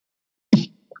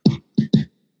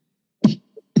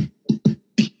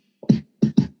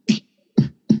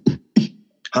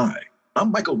Hi,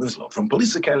 I'm Michael Winslow from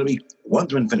Police Academy 1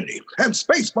 to Infinity and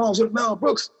Spaceballs with Mel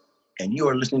Brooks. And you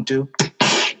are listening to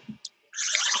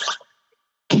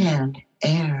Canned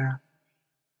Air.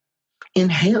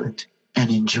 Inhale it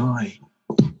and enjoy.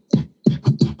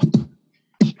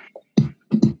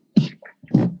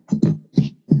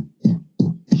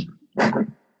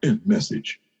 End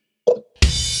message.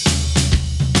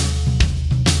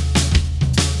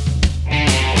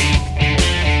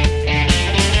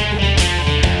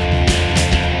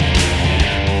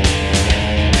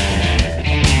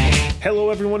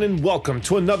 Hello, everyone, and welcome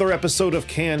to another episode of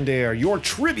Canned Air, your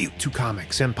tribute to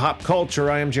comics and pop culture.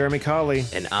 I am Jeremy Colley.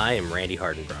 And I am Randy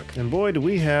Hardenbrook. And boy, do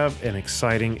we have an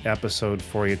exciting episode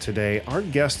for you today. Our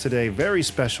guest today, very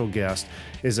special guest,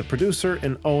 is a producer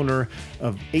and owner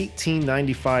of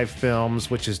 1895 Films,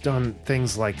 which has done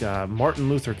things like Martin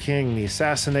Luther King, The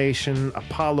Assassination,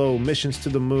 Apollo, Missions to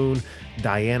the Moon,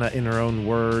 Diana in Her Own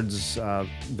Words,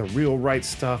 The Real Right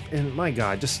Stuff, and my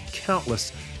God, just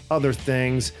countless other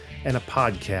things. And a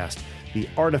podcast, The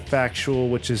Artifactual,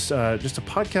 which is just a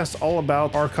podcast all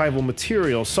about archival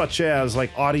material, such as like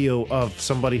audio of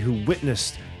somebody who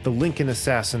witnessed the Lincoln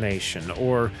assassination,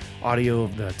 or audio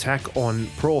of the attack on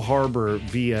Pearl Harbor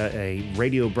via a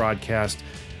radio broadcast,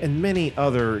 and many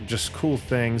other just cool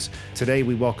things. Today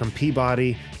we welcome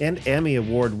Peabody and Emmy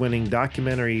Award-winning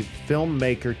documentary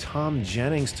filmmaker Tom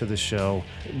Jennings to the show.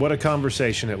 What a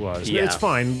conversation it was. Yeah. It's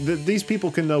fine. These people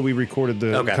can know we recorded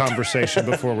the conversation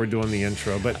before we're doing the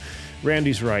intro, but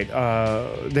Randy's right.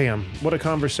 Damn, what a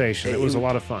conversation. It was a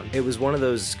lot of fun. It was one of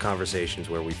those conversations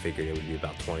where we figured it would be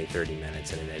about 20, 30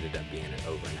 minutes, and it ended up being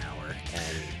over an hour.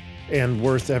 And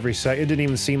worth every second. It didn't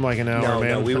even seem like an hour, man.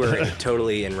 No, we were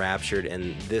totally enraptured,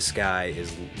 and this guy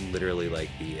is literally like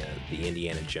the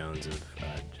Indiana Jones of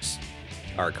just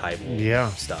archival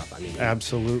stuff. I mean,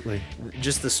 absolutely.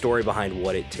 Just the story behind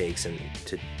what it takes and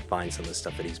to find some of the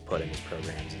stuff that he's put in his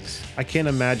programs is... I can't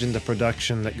imagine the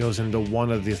production that goes into one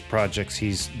of these projects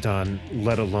he's done,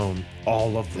 let alone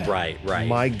all of them. Right.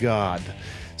 My God.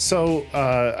 So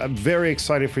I'm very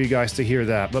excited for you guys to hear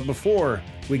that. But before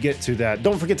we get to that,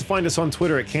 don't forget to find us on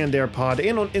Twitter at CannedAirPod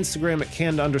and on Instagram at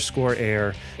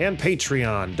Canned_Air and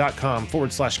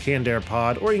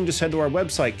Patreon.com/CannedAirPod, or you can just head to our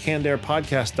website,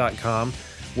 CannedAirPodcast.com,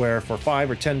 where for $5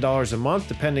 or $10 a month,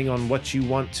 depending on what you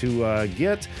want to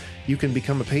get, you can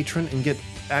become a patron and get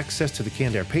access to the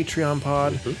Canned Air Patreon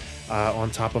pod. On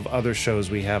top of other shows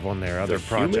we have on there, other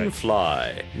projects. Human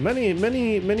Fly.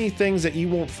 Many things that you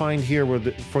won't find here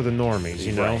for the normies,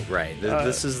 you know? Right.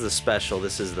 This is the special.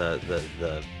 This is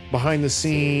the behind the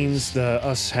scenes, the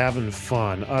us having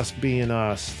fun, us being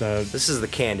us. This is the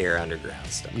Canned Air Underground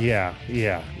stuff. Yeah,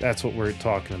 that's what we're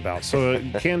talking about. So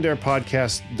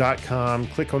CannedAirPodcast.com,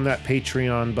 click on that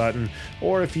Patreon button,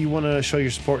 or if you want to show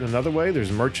your support in another way,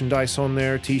 there's merchandise on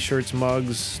there, t-shirts,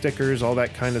 mugs, stickers, all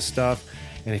that kind of stuff.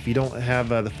 And if you don't have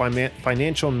the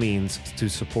financial means to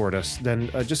support us,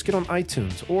 then just get on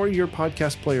iTunes or your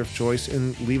podcast player of choice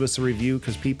and leave us a review,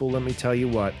 because people, let me tell you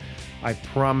what, I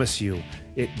promise you,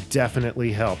 it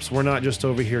definitely helps. We're not just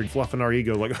over here fluffing our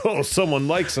ego like, oh, someone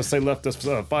likes us, they left us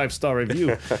a 5-star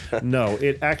review. No,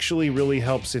 it actually really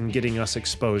helps in getting us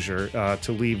exposure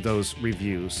to leave those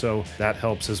reviews. So that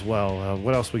helps as well.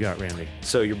 What else we got, Randy?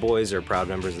 So your boys are proud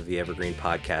members of the Evergreen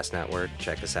Podcast Network.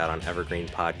 Check us out on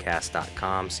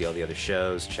evergreenpodcast.com. See all the other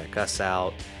shows. Check us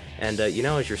out. And,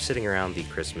 as you're sitting around the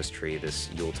Christmas tree this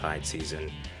Yuletide season,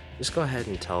 just go ahead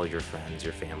and tell your friends,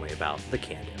 your family about the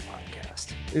Canned Air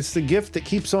Podcast. It's the gift that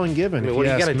keeps on giving. I mean, what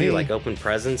do you got to do? Like open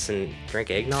presents and drink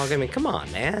eggnog? I mean, come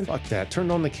on, man. Fuck that. Turn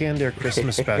on the Canned Air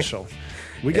Christmas special.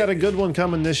 We got a good one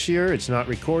coming this year. It's not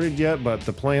recorded yet, but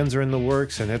the plans are in the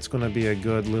works, and it's going to be a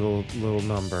good little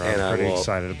number. I'm pretty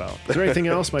excited about. Is there anything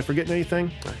else? Am I forgetting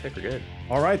anything? I think we're good.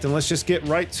 All right, then let's just get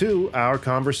right to our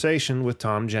conversation with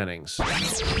Tom Jennings.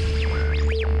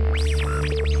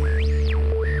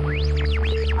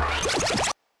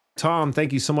 Tom,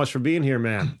 thank you so much for being here,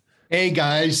 man. Hey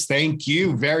guys, thank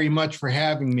you very much for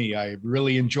having me. I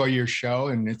really enjoy your show,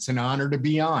 and it's an honor to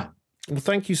be on. Well,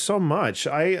 thank you so much.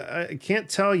 I can't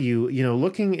tell you,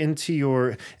 looking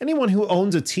into anyone who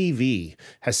owns a TV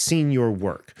has seen your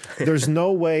work. There's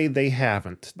no way they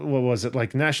haven't. What was it,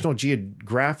 like National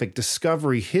Geographic,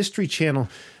 Discovery, History Channel,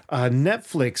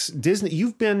 Netflix, Disney?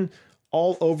 You've been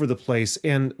all over the place,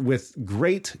 and with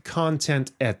great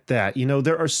content at that.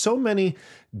 There are so many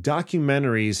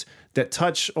documentaries that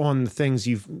touch on the things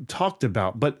you've talked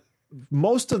about, but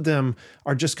most of them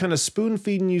are just kind of spoon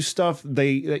feeding you stuff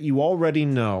that you already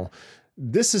know.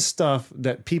 This is stuff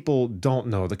that people don't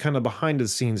know, the kind of behind the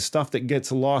scenes stuff that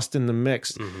gets lost in the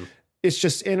mix. Mm-hmm. it's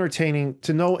just entertaining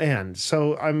to no end.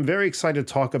 So I'm very excited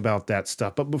to talk about that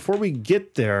stuff. But before we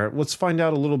get there, let's find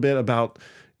out a little bit about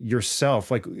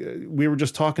yourself. Like we were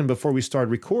just talking before we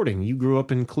started recording, you grew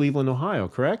up in Cleveland, Ohio,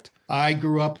 correct? I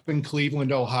grew up in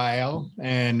Cleveland, Ohio,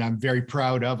 and I'm very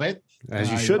proud of it.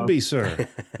 As you should be, sir.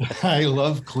 I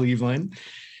love Cleveland.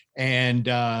 And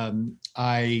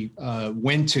I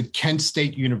went to Kent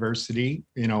State University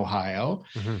in Ohio.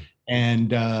 Mm-hmm.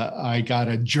 And I got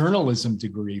a journalism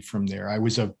degree from there. I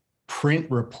was a print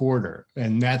reporter,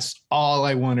 and that's all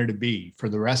I wanted to be for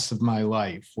the rest of my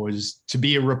life, was to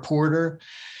be a reporter.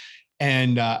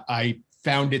 And I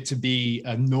found it to be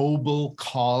a noble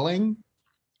calling,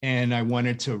 and I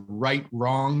wanted to right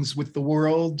wrongs with the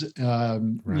world.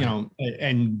 Right.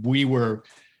 And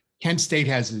Kent State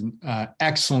has an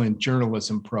excellent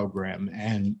journalism program,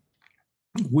 and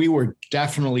we were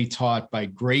definitely taught by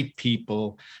great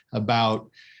people about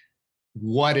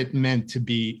what it meant to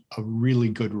be a really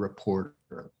good reporter.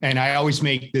 And I always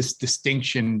make this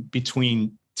distinction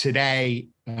between today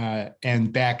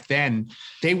and back then.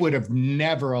 They would have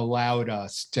never allowed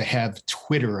us to have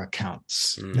Twitter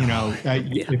accounts.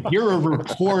 If you're a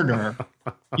reporter,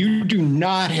 you do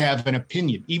not have an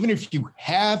opinion. Even if you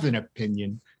have an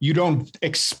opinion, you don't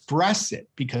express it,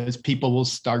 because people will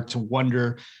start to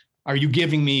wonder, are you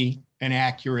giving me an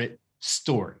accurate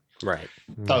story? Right.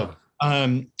 So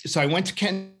I went to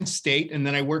Kent State, and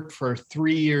then I worked for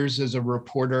 3 years as a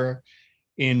reporter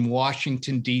in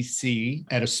Washington, D.C.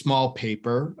 at a small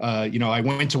paper. I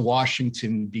went to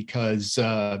Washington because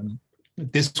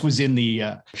this was in the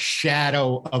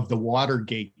shadow of the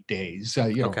Watergate days,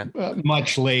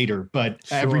 much later, but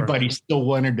sure. Everybody still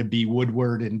wanted to be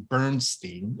Woodward and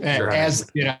Bernstein, sure. As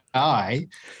did I.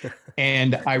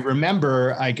 And I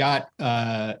remember I got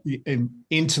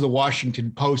into the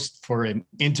Washington Post for an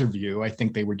interview. I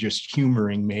think they were just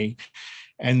humoring me.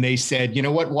 And they said, you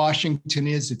know what Washington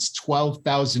is? It's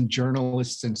 12,000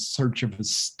 journalists in search of a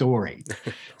story.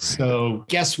 So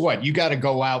guess what? You got to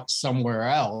go out somewhere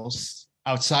else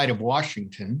outside of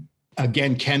Washington.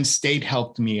 Again, Kent State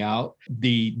helped me out.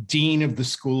 The dean of the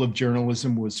School of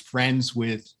Journalism was friends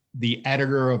with the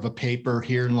editor of a paper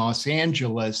here in Los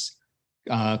Angeles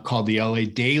called the LA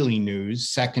Daily News,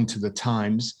 second to the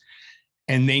Times.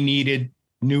 And they needed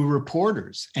new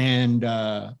reporters. And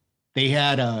they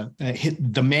had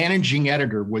the managing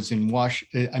editor was in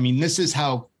Washington. I mean, this is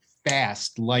how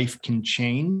fast life can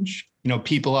change.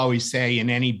 People always say in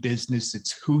any business,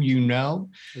 it's who you know,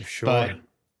 sure. But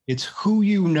it's who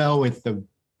you know at the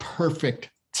perfect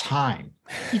time.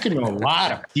 You can know a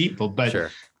lot of people, but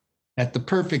sure. At the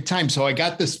perfect time. So I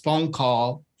got this phone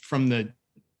call from the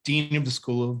dean of the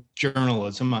School of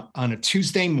Journalism on a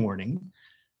Tuesday morning.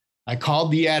 I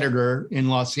called the editor in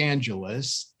Los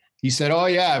Angeles. He said, oh,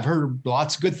 yeah, I've heard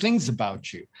lots of good things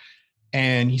about you.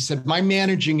 And he said, my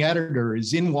managing editor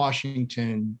is in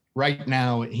Washington right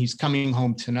now. He's coming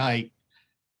home tonight.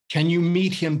 Can you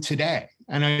meet him today?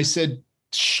 And I said,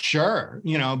 sure,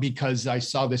 because I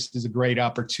saw this as a great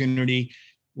opportunity.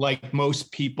 Like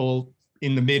most people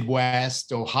in the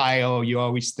Midwest, Ohio, you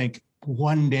always think,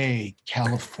 one day,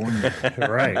 California.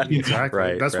 Right, exactly.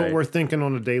 Right, That's right. what we're thinking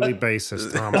on a daily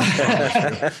basis, Tom.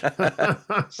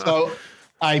 So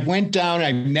I went down,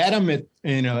 I met him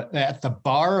at the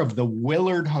bar of the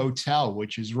Willard Hotel,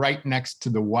 which is right next to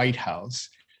the White House.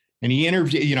 And he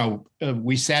interviewed,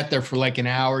 we sat there for like an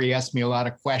hour. He asked me a lot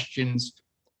of questions.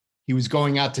 He was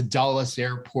going out to Dulles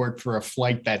Airport for a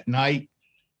flight that night.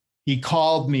 He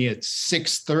called me at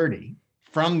 6:30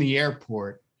 from the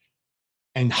airport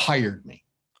and hired me.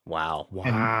 Wow.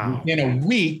 And in a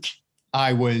week,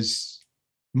 I was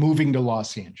moving to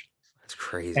Los Angeles. That's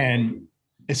crazy. And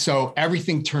so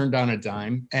everything turned on a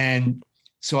dime. And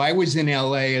so I was in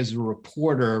LA as a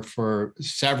reporter for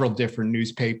several different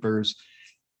newspapers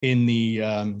in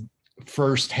the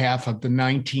first half of the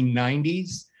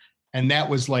 1990s. And that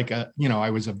was like I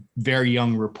was a very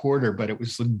young reporter, but it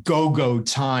was the go-go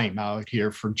time out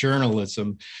here for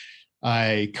journalism.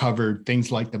 I covered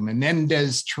things like the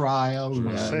Menendez trial.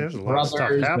 There's a lot of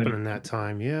stuff happening that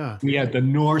time. Yeah. We had the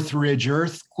Northridge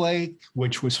earthquake,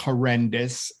 which was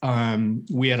horrendous.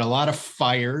 We had a lot of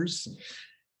fires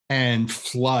and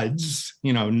floods,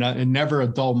 never a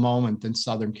dull moment in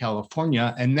Southern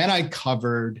California. And then I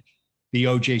covered the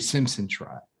O.J. Simpson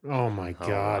trial. Oh, my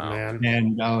God,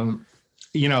 man. And,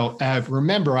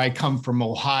 remember, I come from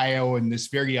Ohio and this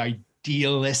very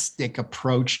idealistic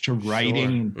approach to writing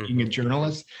and being a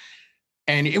journalist.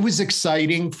 And it was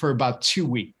exciting for about 2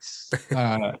 weeks.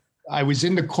 I was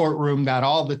in the courtroom not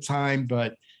all the time,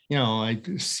 but, I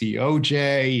see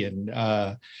OJ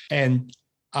and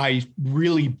I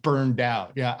really burned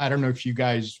out. Yeah, I don't know if you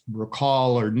guys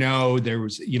recall or know, there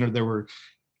were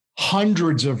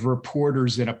hundreds of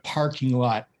reporters in a parking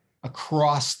lot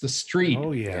across the street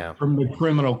from the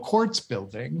criminal courts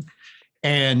building.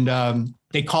 And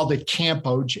they called it Camp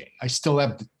OJ. I still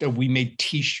have, we made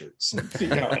T-shirts.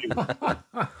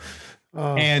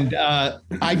 And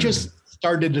I just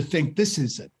started to think, this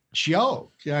is a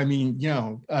joke. I mean,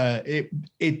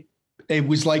 it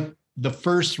was like the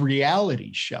first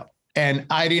reality show. And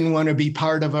I didn't want to be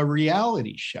part of a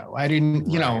reality show. I didn't,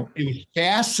 it was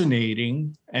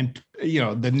fascinating. And,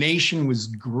 the nation was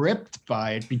gripped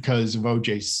by it because of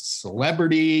OJ's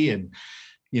celebrity. And,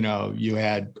 you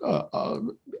had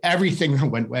everything that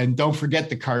went, and don't forget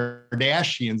the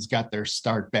Kardashians got their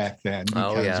start back then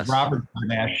because Robert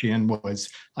Kardashian was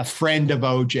a friend of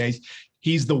OJ's.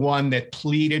 He's the one that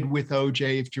pleaded with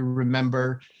OJ, if you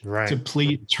remember, to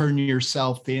please turn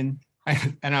yourself in.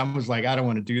 And I was like, I don't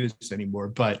want to do this anymore,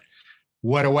 but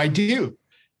what do I do?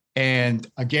 And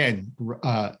again,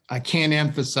 I can't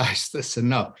emphasize this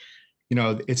enough.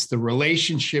 It's the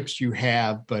relationships you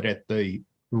have, but at the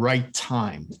right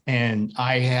time. And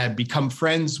I had become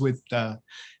friends with an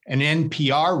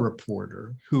NPR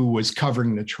reporter who was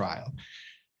covering the trial.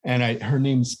 And her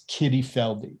name's Kitty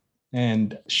Feldy.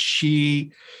 And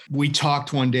we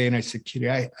talked one day and I said, Kitty,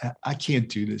 I can't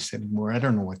do this anymore. I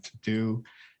don't know what to do.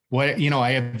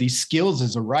 I have these skills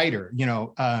as a writer,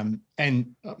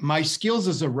 and my skills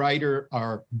as a writer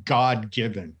are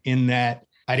God-given in that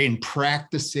I didn't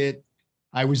practice it.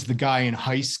 I was the guy in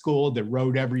high school that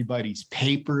wrote everybody's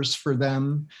papers for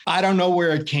them. I don't know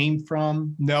where it came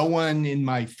from. No one in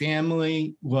my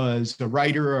family was a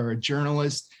writer or a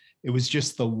journalist. It was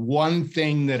just the one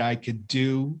thing that I could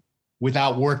do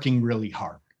without working really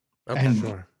hard. Okay, and,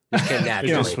 sure. It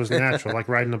just was natural, like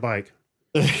riding a bike.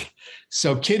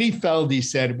 So Kitty Feldy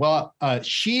said, well,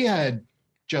 she had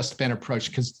just been approached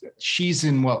because she's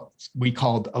in what we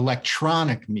called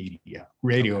electronic media,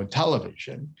 radio and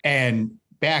television. And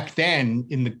back then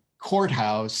in the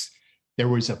courthouse, there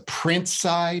was a print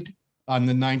side on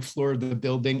the 9th floor of the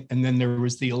building, and then there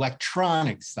was the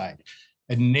electronic side.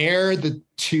 And there the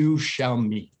two shall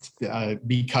meet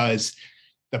because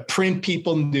the print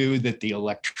people knew that the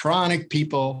electronic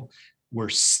people were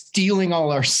stealing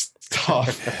all our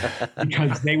stuff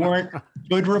because they weren't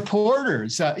good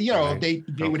reporters. They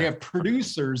would have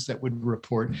producers that would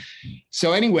report.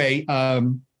 So anyway,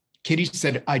 Kitty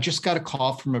said, I just got a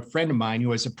call from a friend of mine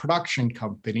who has a production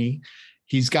company.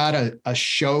 He's got a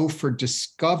show for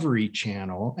Discovery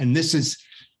Channel. And this is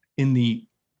in the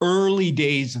early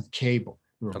days of cable.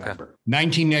 Remember,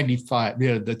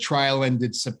 1995, the trial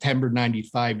ended September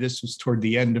 95. This was toward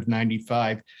the end of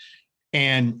 95.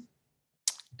 And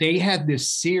they had this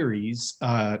series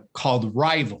called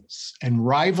Rivals. And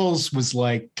Rivals was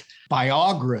like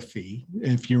biography,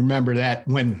 if you remember that,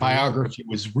 when biography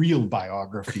was real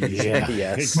biography.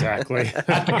 Yes, exactly.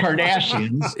 Not the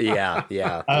Kardashians. Yeah.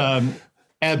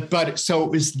 But so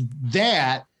it was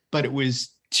that, but it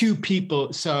was two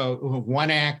people. So one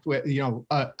act,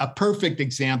 a perfect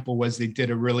example was they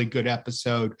did a really good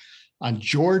episode on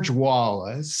George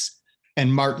Wallace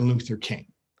and Martin Luther King.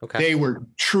 Okay. They were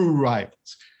true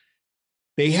rivals.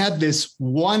 They had this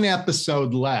one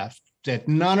episode left that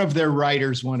none of their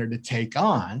writers wanted to take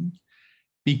on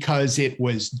because it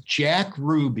was Jack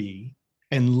Ruby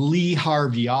and Lee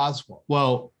Harvey Oswald.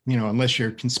 Well, unless you're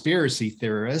a conspiracy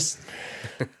theorist,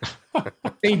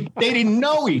 they didn't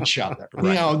know each other.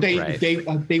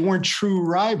 They weren't true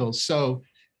rivals. So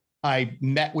I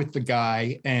met with the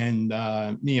guy, and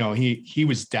he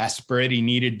was desperate. He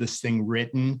needed this thing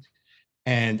written,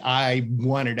 and I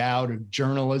wanted out of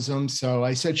journalism. So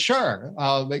I said, sure.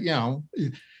 And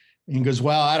he goes,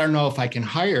 well, I don't know if I can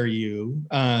hire you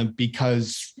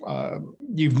because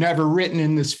you've never written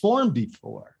in this form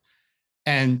before.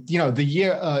 And,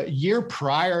 the year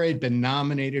prior, I'd been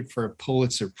nominated for a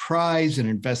Pulitzer Prize in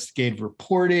investigative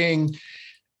reporting.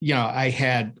 I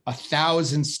had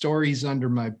 1,000 stories under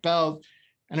my belt.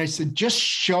 And I said, just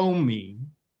show me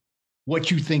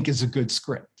what you think is a good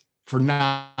script for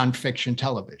nonfiction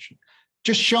television.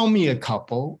 Just show me a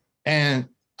couple and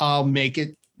I'll make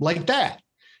it like that.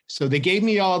 So they gave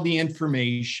me all the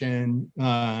information,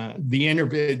 the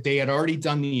interview. They had already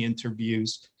done the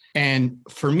interviews. And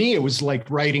for me, it was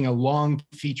like writing a long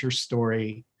feature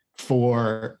story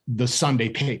for the Sunday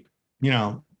paper.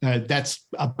 That's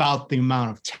about the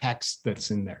amount of text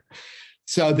that's in there.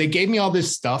 So they gave me all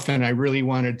this stuff and I really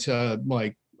wanted to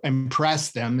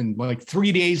impress them. And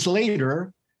 3 days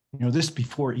later, this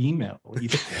before email, 3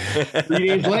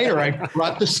 days later, I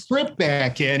brought the script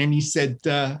back in and he said,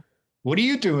 what are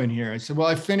you doing here? I said, well,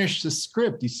 I finished the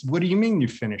script. He said, what do you mean you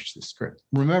finished the script?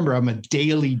 Remember, I'm a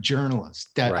daily journalist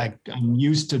that Right. I'm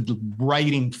used to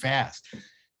writing fast.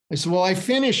 I said, well, I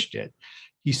finished it.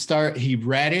 He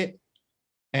read it,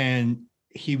 and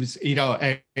he was,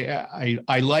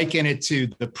 I liken it to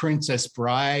The Princess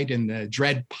Bride and the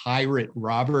Dread Pirate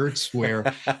Roberts,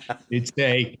 where it's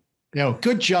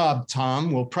good job,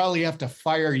 Tom. We'll probably have to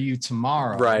fire you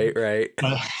tomorrow. Right.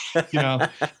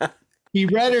 He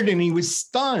read it and he was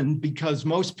stunned because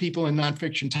most people in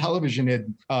nonfiction television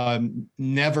had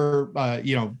never,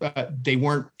 they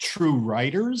weren't true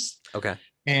writers. Okay.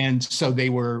 And so they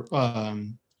were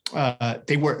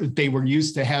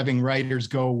used to having writers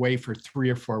go away for 3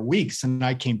 or 4 weeks, and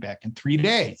I came back in 3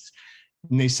 days.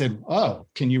 And they said, "Oh,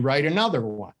 can you write another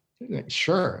one?"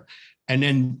 Sure. And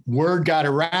then word got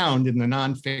around in the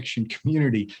nonfiction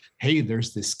community, hey,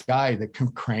 there's this guy that can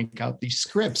crank out these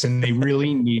scripts, and they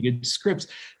really needed scripts.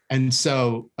 And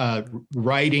so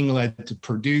writing led to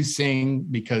producing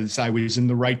because I was in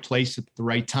the right place at the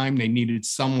right time. They needed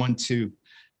someone to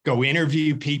go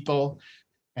interview people.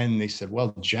 And they said,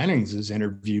 well, Jennings has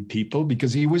interviewed people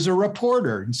because he was a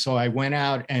reporter. And so I went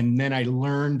out, and then I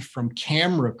learned from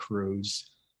camera crews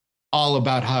all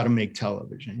about how to make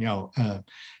television.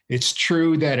 It's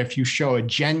true that if you show a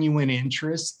genuine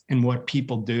interest in what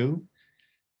people do,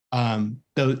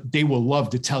 they will love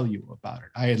to tell you about it.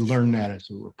 I had learned that as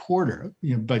a reporter,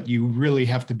 but you really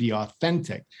have to be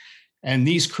authentic. And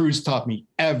these crews taught me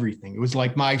everything. It was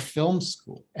like my film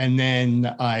school. And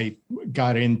then I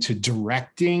got into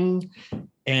directing.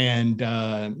 And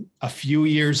a few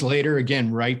years later, again,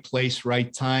 right place,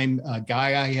 right time, a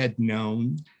guy I had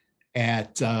known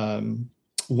at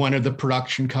one of the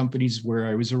production companies where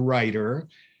I was a writer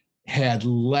had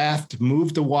left,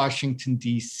 moved to Washington,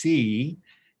 D.C.,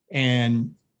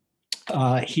 and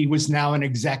he was now an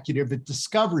executive at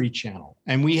Discovery Channel.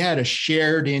 And we had a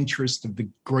shared interest of the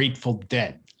Grateful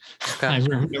Dead. Okay. I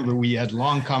remember we had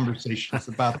long conversations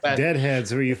about that.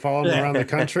 Deadheads, were you following them around the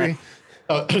country?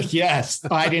 Yes,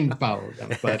 I didn't follow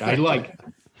them, but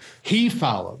he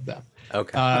followed them.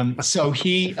 Okay. So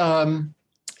he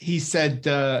said,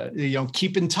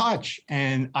 keep in touch.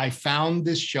 And I found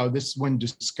this show. This is when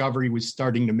Discovery was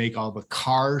starting to make all the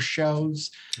car shows.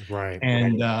 Right.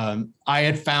 And I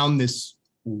had found this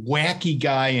wacky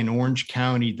guy in Orange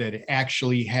County that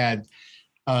actually had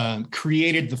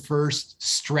created the first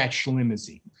stretch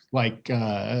limousine. Like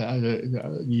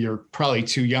you're probably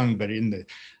too young, but in the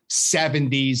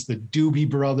 70s, the Doobie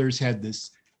Brothers had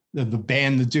this, the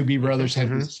band, the Doobie Brothers had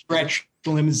this stretch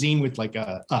limousine with like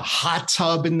a hot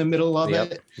tub in the middle of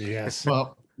it. Yes.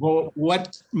 Well,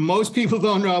 what most people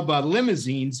don't know about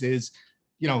limousines is,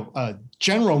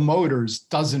 General Motors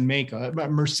doesn't make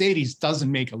Mercedes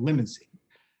doesn't make a limousine.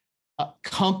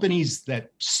 Companies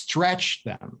that stretch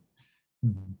them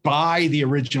buy the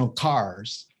original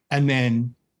cars, and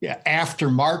then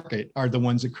aftermarket are the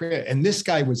ones that create. And this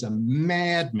guy was a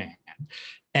madman,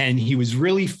 and he was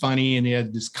really funny, and he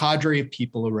had this cadre of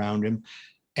people around him.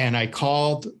 And I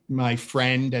called my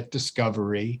friend at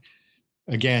Discovery.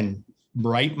 Again,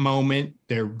 right moment.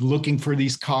 They're looking for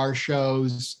these car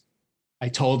shows. I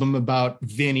told them about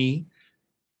Vinny.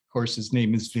 Of course, his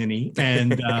name is Vinny.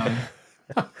 And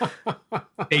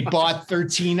they bought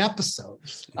 13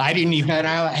 episodes. I didn't even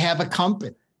have a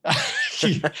company.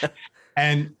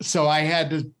 And so I had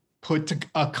to put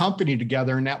a company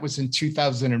together, and that was in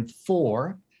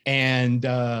 2004. And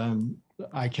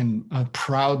I can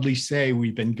proudly say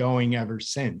we've been going ever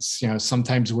since.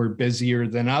 Sometimes we're busier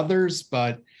than others,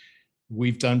 but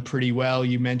we've done pretty well.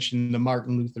 You mentioned the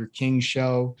Martin Luther King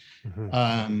show.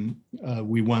 Mm-hmm.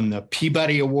 We won the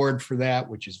Peabody Award for that,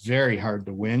 which is very hard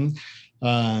to win.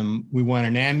 We won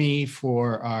an Emmy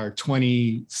for our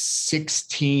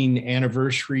 2016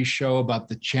 anniversary show about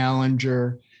the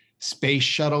Challenger space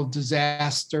shuttle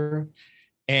disaster.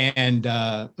 And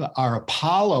our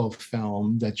Apollo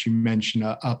film that you mentioned,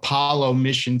 Apollo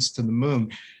Missions to the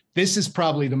Moon, this is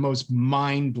probably the most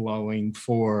mind-blowing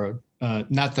for,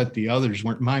 not that the others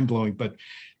weren't mind-blowing, but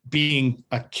being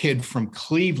a kid from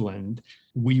Cleveland,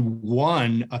 we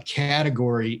won a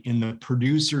category in the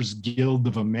Producers Guild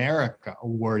of America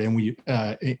Award, and we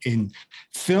in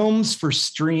films for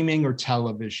streaming or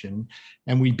television,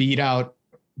 and we beat out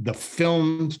the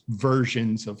film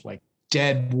versions of like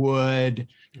Deadwood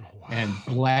and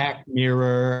Black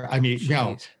Mirror. I mean,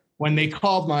 when they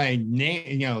called my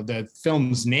name, the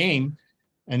film's name,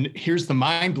 and here's the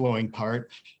mind-blowing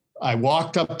part. I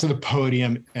walked up to the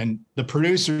podium, and the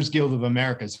Producers Guild of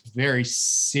America is very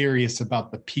serious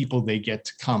about the people they get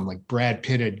to come. Like Brad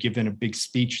Pitt had given a big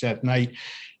speech that night,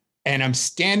 and I'm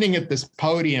standing at this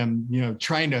podium,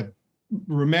 trying to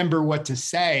remember what to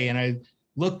say. And I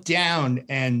looked down,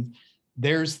 and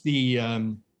there's the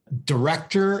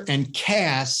director and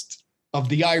cast of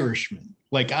The Irishman.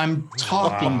 Like, I'm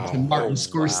talking to Martin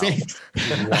Scorsese.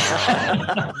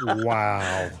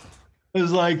 Wow. It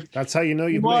was like, that's how you know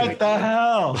you what bleed. the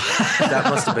hell? That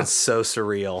must have been so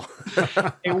surreal.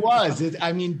 It was.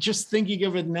 I mean, just thinking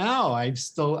of it now, I'd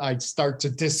start to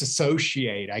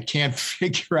disassociate. I can't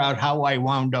figure out how I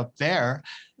wound up there,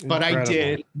 but Incredible. I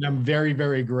did. And I'm very,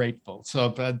 very grateful. So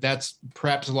that's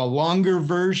perhaps a longer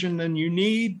version than you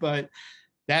need, but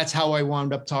that's how I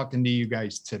wound up talking to you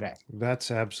guys today.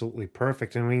 That's absolutely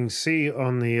perfect. And we can see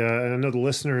on the, I know the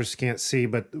listeners can't see,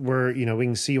 but we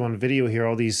can see you on video here,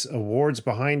 all these awards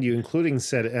behind you, including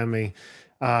said Emmy.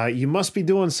 You must be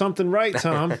doing something right,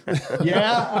 Tom.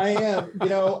 Yeah, I am.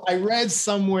 I read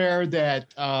somewhere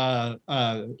that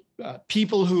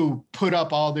people who put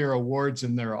up all their awards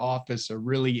in their office are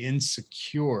really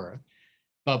insecure.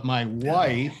 But my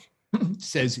wife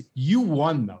says, you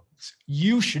won those.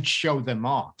 You should show them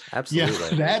off.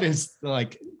 Absolutely. Yeah, that is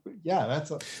like,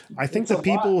 that's I think the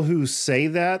people who say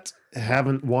that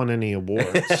haven't won any awards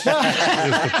is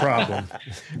the problem.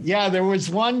 Yeah, there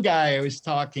was one guy I was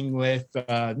talking with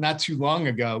not too long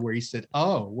ago where he said,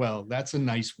 oh, well, that's a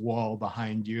nice wall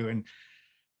behind you. And,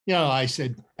 I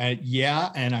said, yeah,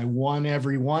 and I won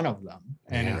every one of them.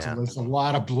 And it was a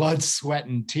lot of blood, sweat,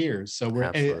 and tears. So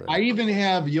I even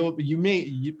have,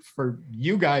 for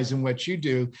you guys and what you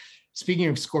do, speaking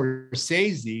of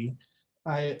Scorsese,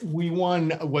 we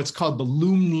won what's called the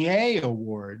Lumiere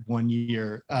Award one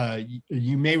year.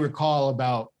 You may recall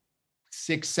about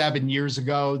 6-7 years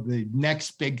ago, the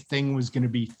next big thing was going to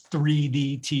be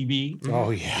 3D TV. Oh,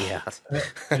 yeah.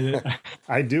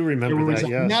 I do remember that.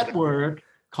 There was a network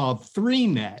called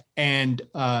 3Net. And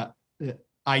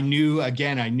I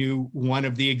knew one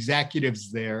of the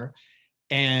executives there.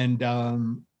 And,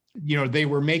 they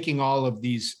were making all of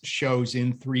these shows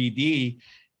in 3D.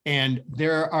 And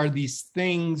there are these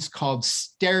things called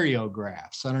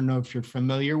stereographs. I don't know if you're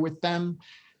familiar with them,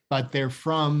 but they're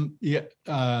from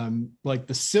like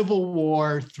the Civil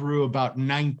War through about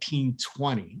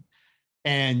 1920.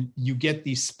 And you get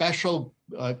these special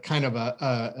kind of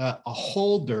a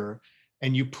holder,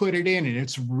 and you put it in, and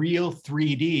it's real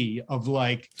 3D of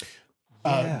like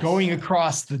going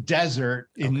across the desert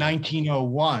in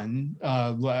 1901,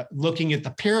 looking at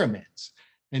the pyramids.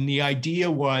 And the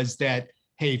idea was that,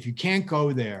 hey, if you can't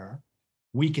go there,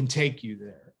 we can take you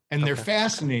there. And they're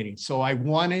fascinating. So I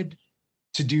wanted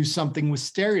to do something with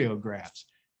stereographs.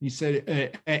 He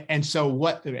said,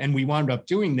 and we wound up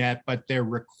doing that, but their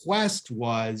request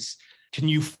was, can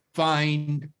you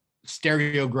find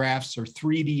stereographs or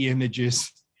 3D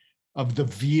images of the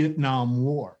Vietnam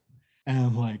War? And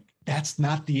I'm like, that's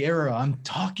not the era I'm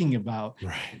talking about.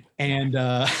 Right. And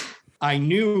I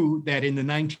knew that in the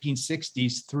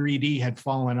 1960s, 3D had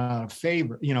fallen out of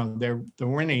favor. There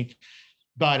weren't any,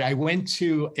 but I went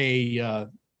to a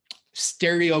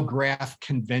stereograph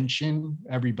convention.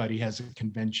 Everybody has a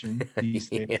convention these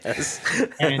days. Yes.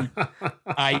 And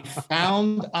I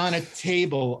found on a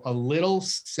table a little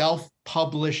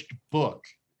self-published book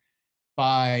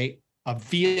by a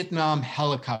Vietnam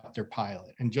helicopter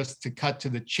pilot. And just to cut to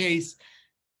the chase,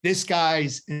 this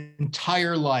guy's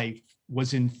entire life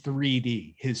was in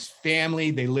 3D. His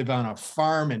family, they live on a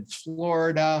farm in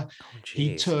Florida.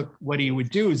 What he would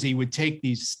do is he would take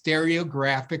these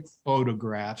stereographic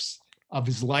photographs of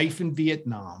his life in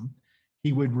Vietnam.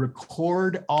 He would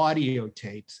record audio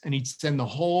tapes, and he'd send the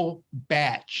whole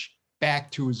batch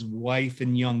back to his wife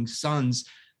and young sons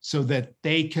so that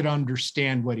they could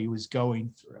understand what he was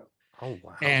going through. Oh,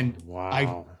 wow. And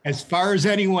as far as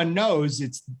anyone knows,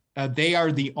 they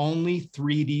are the only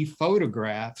 3D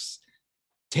photographs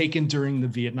taken during the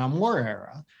Vietnam War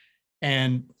era.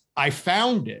 And I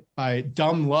found it by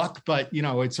dumb luck, but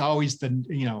it's always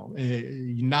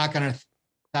you knock on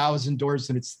 1,000 doors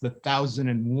and it's the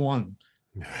 1,001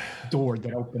 door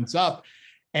that opens up.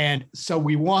 And so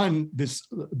we won this.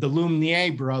 The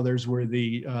Lumiere brothers were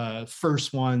the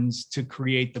first ones to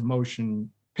create the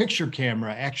motion picture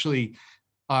camera. Actually,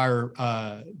 our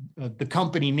the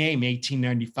company name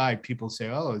 1895, people say,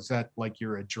 oh, is that like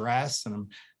your address? And I'm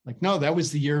like, no, that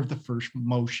was the year of the first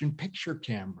motion picture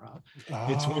camera.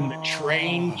 It's when the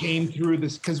train came through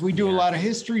this, because we do a lot of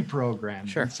history programs.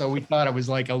 Sure. So we thought it was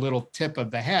like a little tip of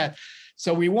the hat.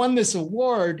 So we won this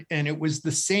award, and it was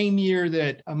the same year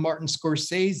that Martin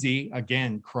Scorsese,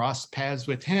 again, crossed paths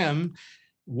with him,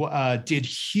 did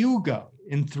Hugo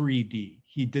in 3D.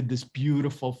 He did this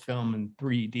beautiful film in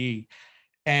 3D.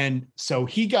 And so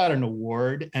he got an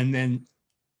award, and then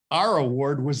our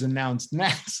award was announced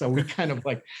next. So we kind of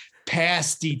like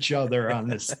passed each other on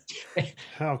this.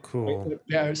 How cool.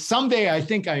 Someday I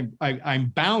think I'm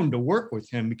bound to work with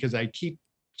him because I keep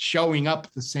showing up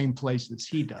at the same places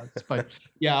he does. But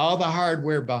yeah, all the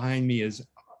hardware behind me is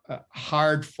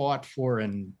hard fought for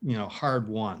and, hard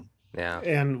won. Yeah.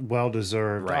 And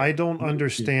well-deserved. Right. I don't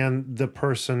understand the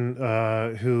person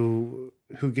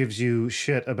who gives you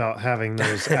shit about having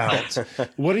those out.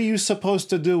 What are you supposed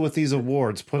to do with these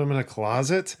awards? Put them in a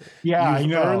closet? Yeah, You've I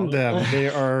know. earned them. They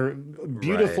are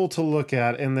beautiful to look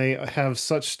at, and they have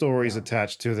such stories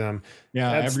attached to them.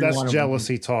 Yeah, that's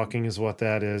jealousy talking is what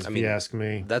that is, if you ask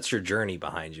me. That's your journey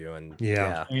behind you. And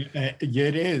yeah.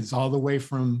 It is all the way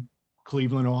from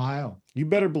Cleveland, Ohio. You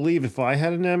better believe if I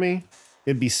had an Emmy,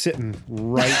 it'd be sitting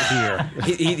right here.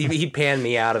 He'd pan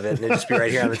me out of it and it'd just be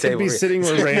right here on the table. It'd be sitting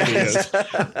where Randy is.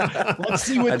 Let's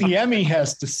see what the Emmy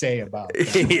has to say about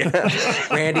it.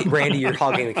 Yeah. Randy, you're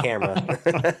hogging the camera.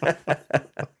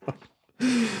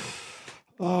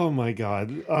 Oh my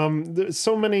God. There's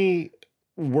so many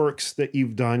works that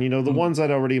you've done, the ones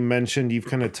I'd already mentioned, you've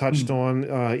kind of touched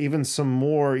on, even some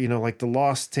more, like the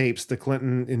Lost Tapes, the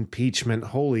Clinton impeachment.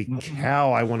 Holy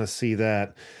cow, I want to see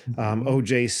that.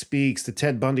 OJ Speaks, the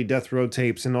Ted Bundy death row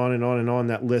tapes, and on and on and on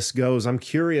that list goes. I'm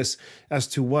curious as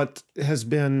to what has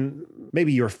been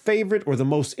maybe your favorite or the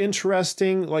most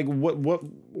interesting, like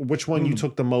which one you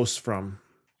took the most from.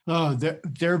 Oh,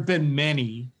 there have been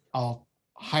many. I'll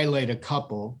highlight a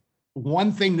couple.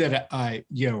 One thing that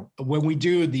when we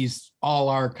do these all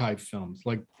archive films,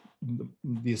 like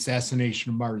the assassination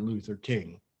of Martin Luther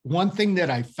King, one thing that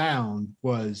I found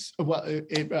was,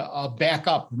 I'll back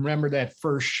up. Remember that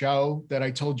first show that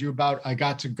I told you about? I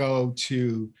got to go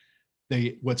to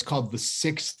what's called the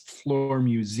 6th Floor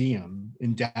Museum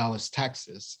in Dallas,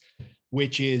 Texas,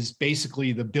 which is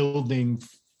basically the building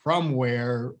from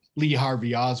where Lee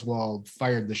Harvey Oswald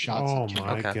fired the shots. Oh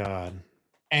my God.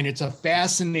 And it's a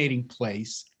fascinating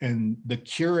place. And the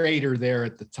curator there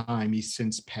at the time, he's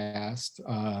since passed.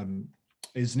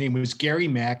 His name was Gary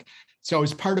Mack. So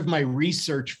as part of my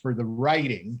research for the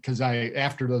writing, because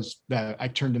after I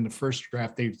turned in the first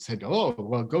draft, they said, "Oh,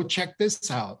 well, go check this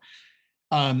out."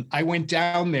 I went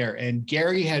down there, and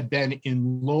Gary had been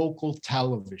in local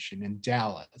television in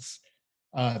Dallas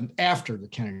after the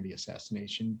Kennedy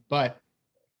assassination, but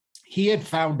he had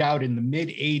found out in the mid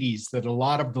 80s that a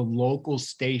lot of the local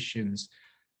stations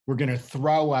were going to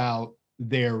throw out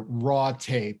their raw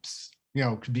tapes,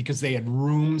 because they had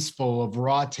rooms full of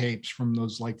raw tapes from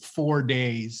those like 4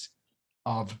 days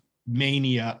of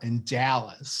mania in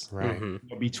Dallas, right?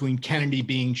 Between Kennedy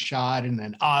being shot and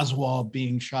then Oswald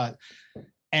being shot.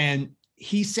 And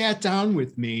he sat down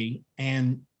with me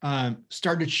and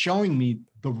started showing me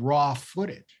the raw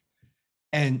footage.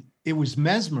 And it was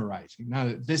mesmerizing.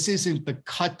 Now, this isn't the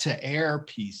cut to air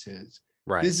pieces.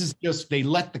 Right. This is just, they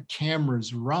let the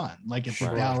cameras run, like at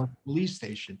the Dallas police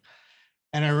station.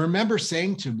 And I remember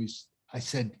saying to him, I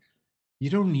said, "You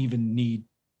don't even need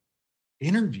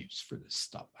interviews for this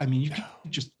stuff. I mean, you can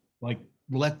just like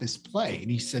let this play." And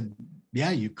he said,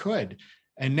 "Yeah, you could."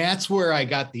 And that's where I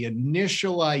got the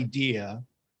initial idea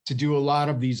to do a lot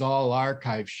of these all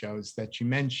archive shows that you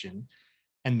mentioned.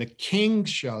 And the King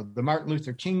show, the Martin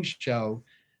Luther King show,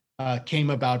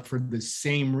 came about for the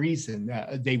same reason.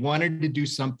 They wanted to do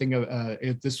something,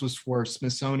 this was for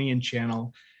Smithsonian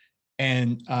Channel.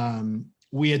 And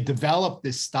we had developed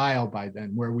this style by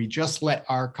then where we just let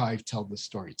archive tell the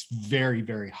story. It's very,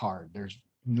 very hard. There's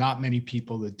not many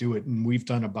people that do it. And we've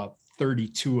done about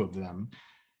 32 of them.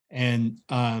 And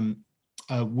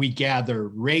we gather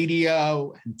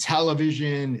radio and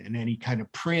television and any kind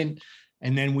of print.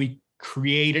 And then we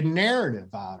create a narrative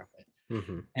out of it,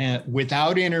 and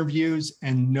without interviews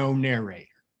and no narrator.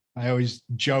 I always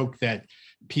joke that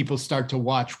people start to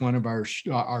watch one of our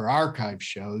archive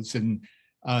shows and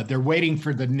they're waiting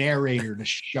for the narrator to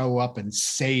show up and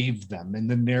save them, and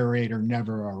the narrator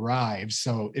never arrives.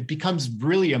 So it becomes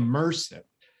really immersive.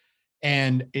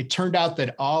 And it turned out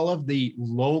that all of the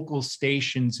local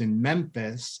stations in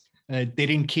Memphis, they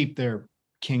didn't keep their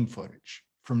King footage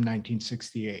from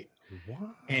 1968. What?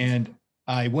 And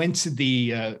I went to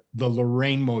the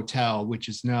Lorraine Motel, which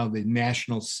is now the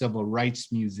National Civil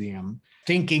Rights Museum,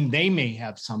 thinking they may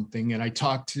have something. And I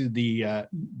talked to the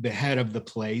head of the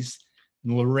place.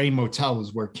 And Lorraine Motel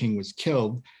was where King was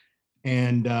killed.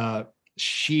 And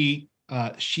she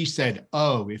said,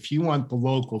 "Oh, if you want the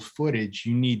local footage,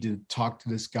 you need to talk to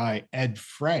this guy, Ed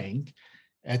Frank,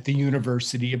 at the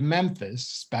University of Memphis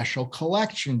Special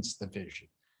Collections Division."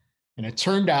 And it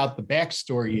turned out the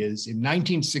backstory is in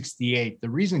 1968, the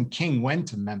reason King went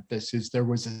to Memphis is there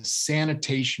was a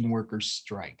sanitation workers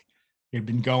strike. It had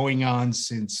been going on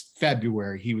since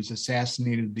February. He was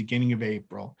assassinated at the beginning of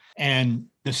April. And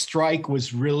the strike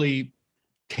was really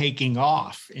taking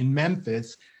off in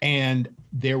Memphis. And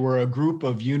there were a group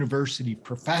of university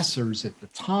professors at the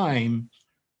time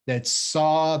that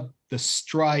saw the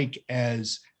strike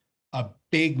as a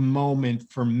big moment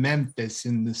for Memphis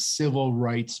in the civil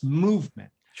rights movement.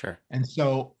 Sure. And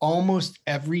so almost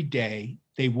every day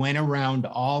they went around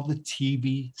all the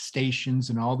TV stations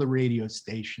and all the radio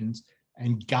stations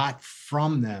and got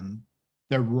from them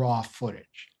the raw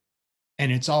footage.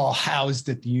 And it's all housed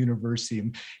at the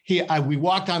university. We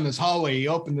walked down this hallway, he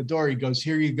opened the door, he goes,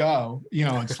 "Here you go." You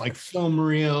know, it's like film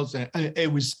reels. And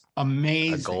it was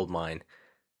amazing. A gold mine.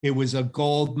 It was a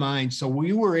gold mine. So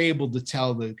we were able to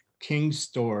tell the King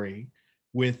story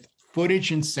with footage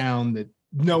and sound that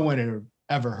no one had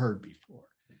ever heard before.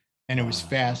 And it was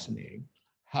fascinating.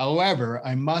 However,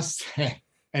 I must say,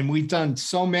 and we've done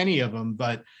so many of them,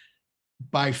 but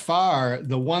by far,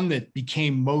 the one that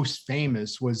became most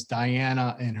famous was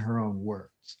Diana in her own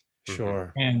words.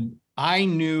 Sure. And I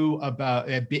knew about,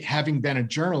 having been a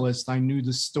journalist, I knew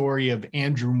the story of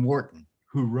Andrew Morton,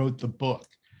 who wrote the book.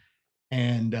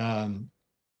 And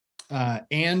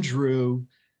Andrew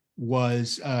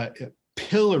was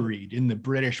pilloried in the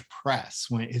British press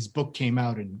when his book came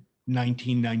out in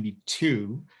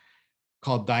 1992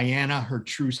 called Diana, Her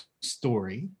True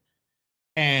Story.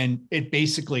 And it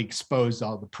basically exposed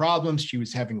all the problems she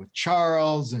was having with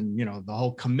Charles and, you know, the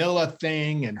whole Camilla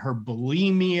thing and her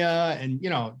bulimia. And, you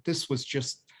know, this was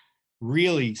just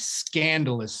really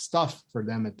scandalous stuff for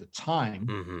them at the time.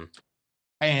 Mm-hmm.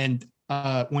 And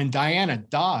when Diana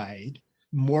died,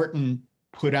 Morton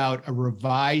put out a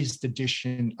revised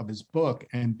edition of his book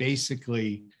and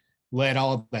basically let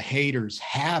all the haters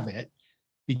have it,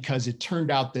 because it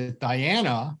turned out that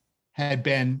Diana had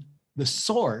been the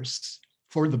source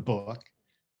for the book,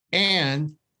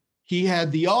 and he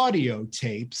had the audio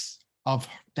tapes of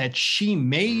that she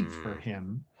made for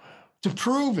him to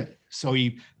prove it. So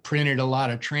he printed a lot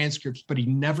of transcripts, but he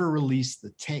never released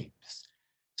the tapes.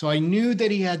 So I knew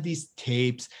that he had these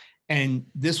tapes, and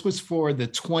this was for the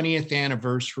 20th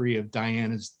anniversary of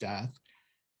Diana's death.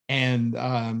 And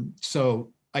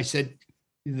so I said,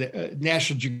 the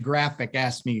National Geographic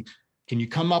asked me, "Can you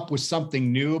come up with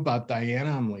something new about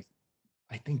Diana?" I'm like,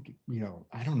 I think, you know,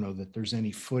 I don't know that there's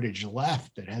any footage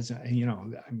left that hasn't, you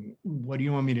know, I mean, what do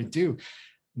you want me to do?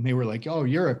 And they were like, "Oh,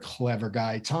 you're a clever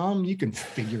guy, Tom. You can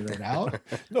figure it out."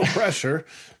 No pressure.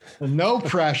 No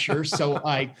pressure. So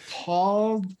I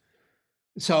called.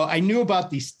 So I knew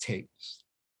about these tapes.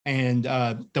 And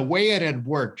the way it had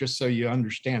worked, just so you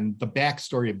understand the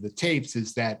backstory of the tapes,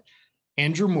 is that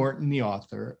Andrew Morton, the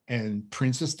author, and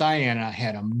Princess Diana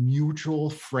had a mutual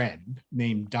friend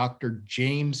named Dr.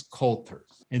 James Coulter.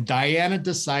 And Diana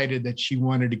decided that she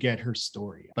wanted to get her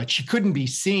story, but she couldn't be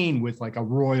seen with like a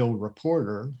royal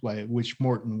reporter, which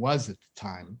Morton was at the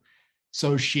time.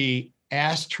 So she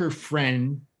asked her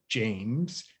friend,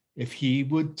 James, if he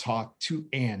would talk to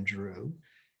Andrew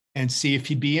and see if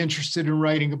he'd be interested in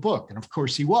writing a book. And of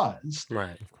course he was.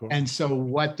 Right. And so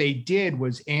what they did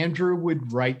was Andrew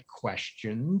would write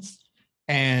questions,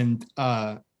 and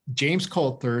James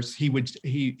Coulthurst,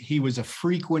 he was a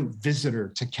frequent visitor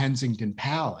to Kensington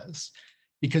Palace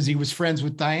because he was friends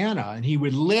with Diana, and he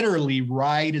would literally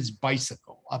ride his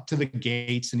bicycle up to the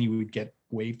gates and he would get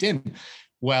waved in.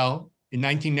 Well, in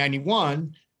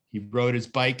 1991, he rode his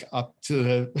bike up to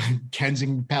the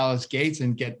Kensington Palace gates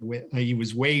and he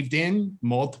was waved in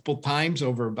multiple times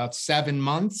over about 7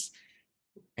 months.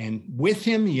 And with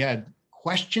him, he had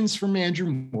questions from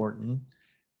Andrew Morton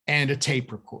and a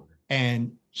tape recorder.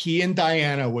 And he and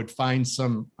Diana would find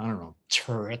some, I don't know,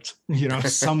 turret, you know,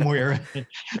 somewhere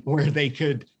where they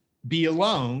could be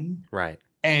alone. Right.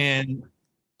 And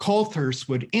Coulthurst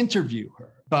would interview her.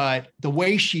 But the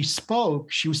way she spoke,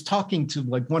 she was talking to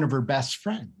like one of her best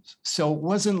friends. So it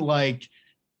wasn't like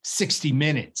 60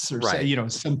 Minutes or right. you know,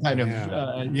 some kind of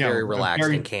very relaxed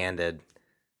and candid.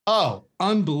 Oh,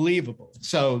 unbelievable.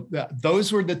 So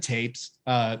those were the tapes.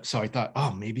 So I thought,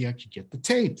 oh, maybe I could get the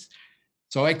tapes.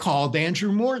 So I called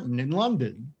Andrew Morton in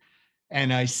London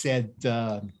and I said,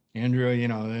 Andrew, you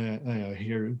know,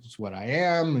 here's what I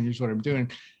am and here's what I'm doing.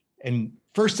 And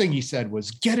first thing he said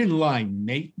was, "Get in line,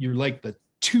 mate. You're like the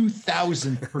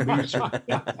 2000th producer."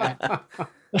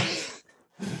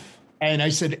 And I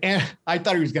said, I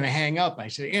thought he was going to hang up. I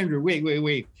said, "Andrew,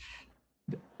 wait.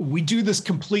 We do this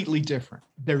completely different.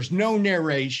 There's no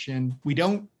narration. We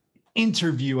don't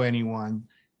interview anyone.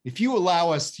 If you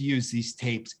allow us to use these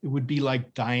tapes, it would be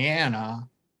like Diana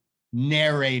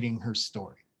narrating her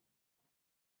story.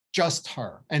 Just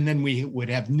her. And then we would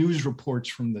have news reports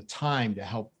from the time to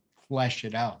help flesh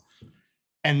it out.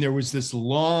 And there was this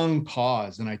long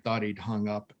pause, and I thought he'd hung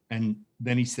up. And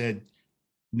then he said,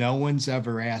 no one's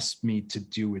ever asked me to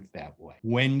do it that way.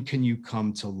 When can you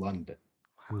come to London?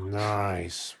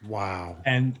 Nice. Wow.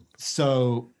 And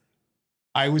so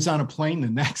I was on a plane the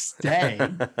next day.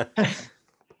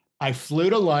 I flew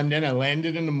to London. I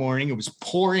landed in the morning. It was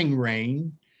pouring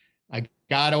rain. I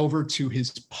got over to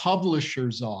his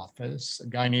publisher's office, a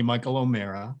guy named Michael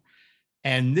O'Mara.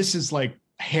 And this is like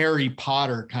Harry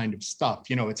Potter kind of stuff.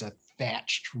 You know, it's a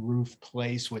thatched roof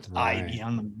place with ivy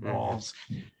on the walls.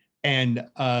 And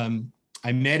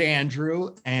I met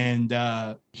Andrew, and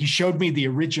he showed me the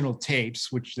original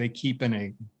tapes, which they keep in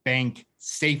a bank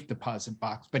safe deposit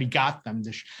box, but he got them.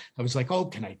 I was like, oh,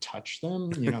 can I touch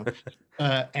them? You know,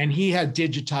 and he had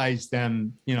digitized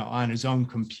them, you know, on his own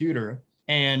computer.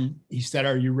 And he said,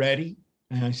 are you ready?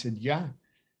 And I said, yeah.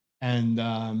 And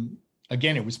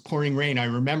again, it was pouring rain. I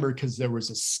remember because there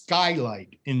was a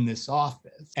skylight in this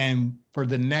office. And for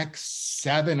the next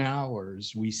 7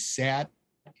 hours, we sat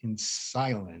in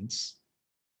silence,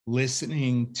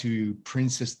 listening to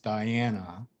Princess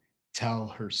Diana tell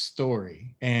her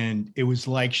story. And it was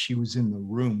like she was in the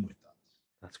room with us.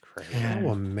 That's crazy. How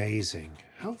amazing.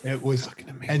 How it was fucking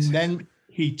amazing. And then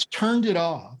he turned it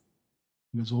off.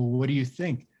 He goes, well, what do you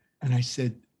think? And I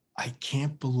said, I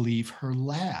can't believe her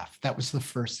laugh. That was the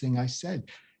first thing I said.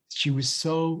 She was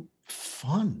so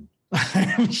fun,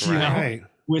 you know,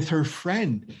 with her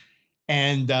friend.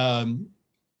 And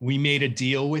we made a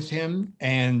deal with him,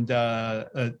 and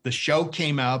the show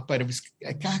came out, but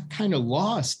it got kind of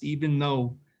lost, even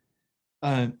though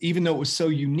it was so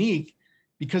unique,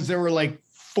 because there were like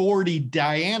 40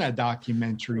 Diana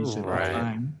documentaries at the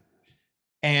time.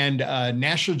 And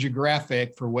National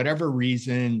Geographic, for whatever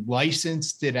reason,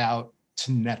 licensed it out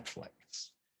to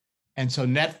Netflix. And so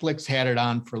Netflix had it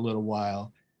on for a little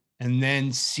while. And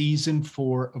then season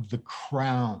 4 of The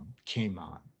Crown came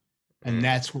on. And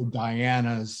that's where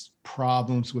Diana's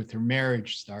problems with her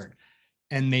marriage start.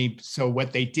 And so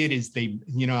what they did is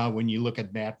you know, when you look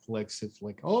at Netflix, it's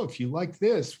like, oh, if you like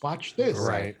this, watch this.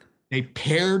 Right. They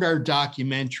paired our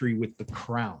documentary with The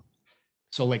Crown.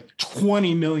 So like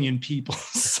 20 million people.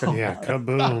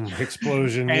 Kaboom,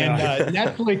 explosion. And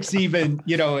Netflix even,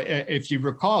 you know, if you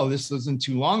recall, this wasn't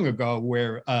too long ago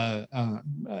where, I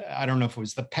don't know if it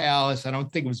was the palace. I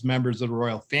don't think it was members of the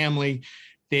royal family.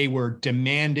 They were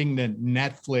demanding that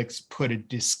Netflix put a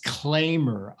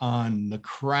disclaimer on The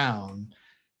Crown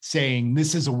saying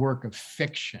this is a work of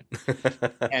fiction.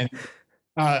 And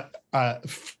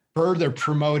further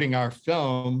promoting our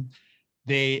film,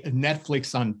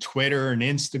 Netflix on Twitter and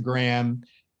Instagram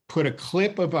put a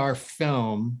clip of our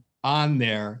film on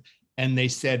there, and they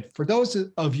said, for those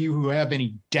of you who have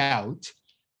any doubt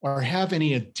or have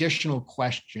any additional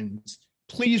questions,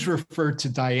 please refer to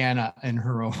Diana and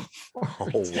her own. Oh,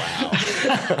 wow.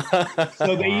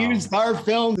 So they used our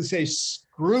film to say,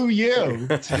 screw you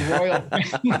to the royal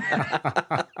family.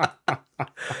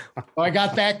 So I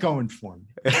got that going for me.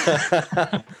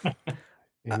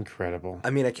 Incredible. I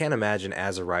mean, I can't imagine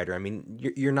as a writer. I mean,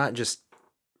 you're not just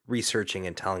researching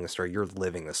and telling a story, you're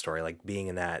living the story, like being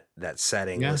in that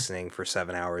setting, listening for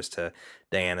 7 hours to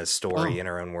Diana's story in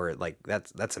her own word. Like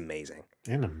that's amazing.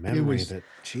 And a memory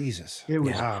Jesus. It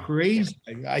was crazy.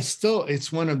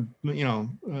 It's one of,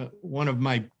 one of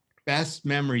my best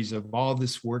memories of all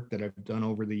this work that I've done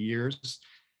over the years.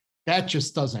 That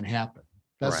just doesn't happen.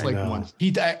 That's one.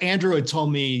 Andrew had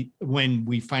told me when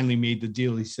we finally made the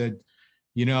deal, he said,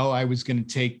 you know, I was going to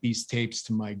take these tapes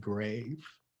to my grave,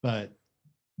 but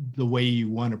the way you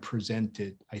want to present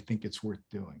it, I think it's worth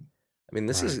doing. I mean,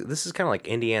 this is kind of like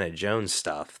Indiana Jones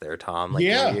stuff there, Tom.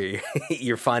 Like,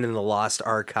 you're finding the lost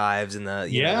archives and the,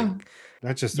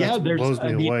 that blows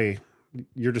me away.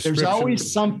 Your description. There's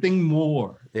always something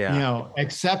more,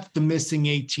 except the missing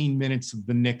 18 minutes of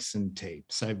the Nixon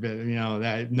tapes. I bet,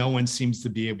 that no one seems to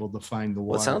be able to find the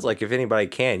water. Well, it sounds like if anybody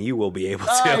can, you will be able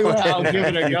to. I'll give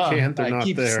it a go. I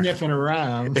keep sniffing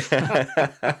around.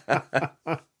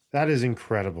 That is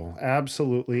incredible.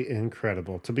 Absolutely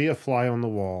incredible. To be a fly on the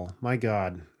wall. My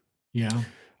God. Yeah.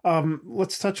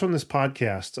 Let's touch on this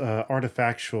podcast,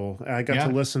 Artifactual. I got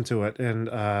to listen to it, and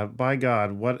by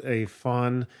God, what a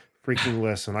fun freaking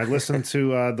listen. I listened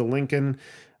to the Lincoln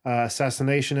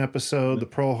assassination episode, the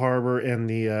Pearl Harbor, and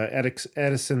the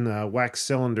Edison wax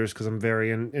cylinders, because I'm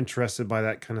very interested by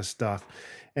that kind of stuff.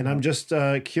 And I'm just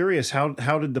curious, how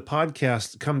did the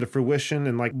podcast come to fruition?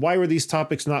 And like, why were these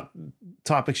topics not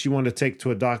topics you wanted to take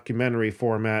to a documentary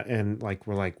format? And like,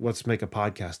 we're like, let's make a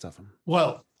podcast of them.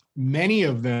 Well, many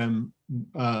of them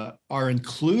are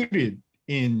included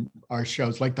in our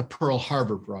shows, like the Pearl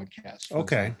Harbor broadcast.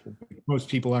 Okay. most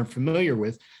people aren't familiar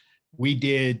with. We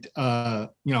did,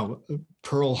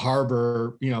 Pearl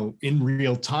Harbor, in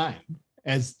real time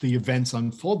as the events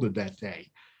unfolded that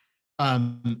day.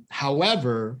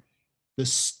 However, the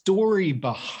story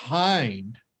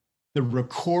behind the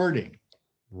recording,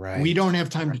 we don't have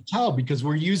time to tell because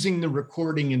we're using the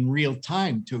recording in real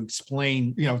time to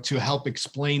explain, to help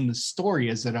explain the story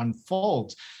as it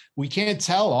unfolds. We can't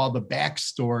tell all the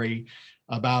backstory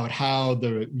about how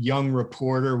the young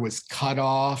reporter was cut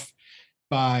off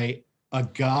by a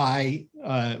guy.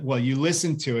 You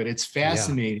listen to it, it's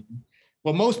fascinating. Yeah.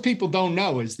 What most people don't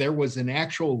know is there was an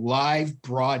actual live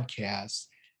broadcast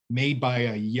made by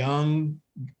a young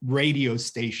radio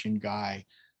station guy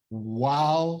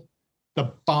while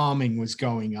the bombing was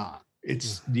going on.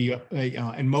 It's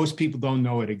and most people don't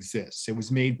know it exists. It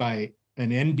was made by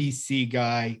an NBC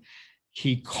guy.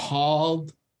 He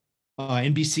called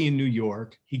NBC in New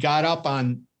York. He got up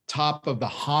on top of the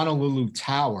Honolulu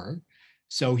Tower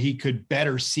so he could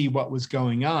better see what was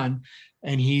going on.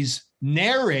 And he's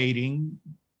narrating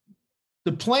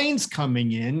the planes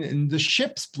coming in and the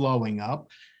ships blowing up.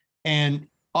 And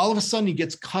all of a sudden he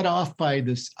gets cut off by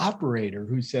this operator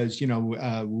who says,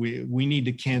 we need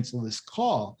to cancel this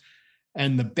call.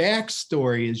 And the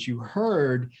backstory, as you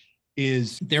heard,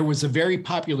 is there was a very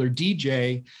popular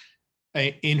DJ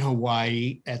in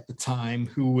Hawaii at the time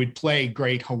who would play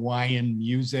great Hawaiian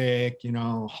music,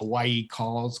 Hawaii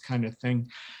calls kind of thing.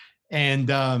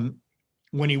 And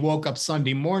when he woke up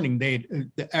Sunday morning,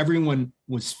 everyone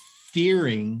was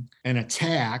fearing an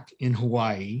attack in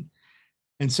Hawaii.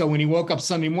 And so when he woke up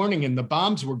Sunday morning and the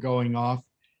bombs were going off,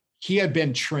 he had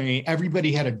been trained.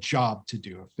 Everybody had a job to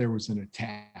do if there was an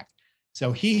attack.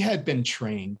 So he had been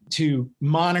trained to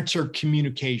monitor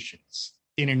communications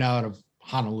in and out of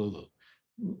Honolulu,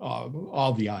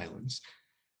 all the islands.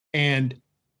 And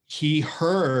he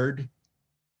heard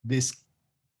this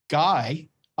guy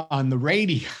on the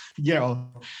radio,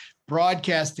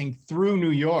 broadcasting through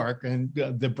New York, and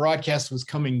the broadcast was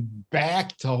coming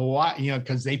back to Hawaii,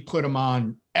 because they put them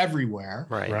on everywhere.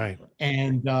 Right.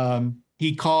 And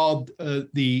he called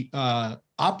the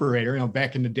operator,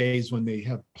 back in the days when they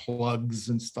have plugs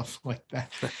and stuff like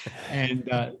that.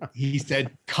 And he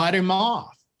said, cut him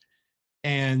off.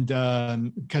 And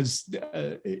because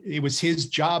it was his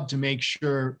job to make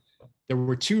sure. There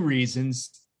were two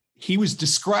reasons. He was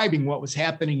describing what was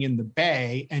happening in the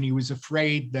bay, and he was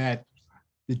afraid that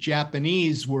the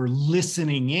Japanese were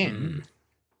listening in,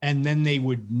 and then they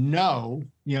would know,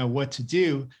 what to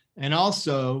do. And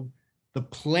also, the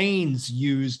planes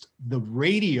used the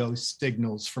radio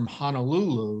signals from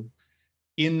Honolulu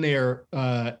in their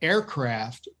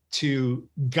aircraft to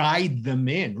guide them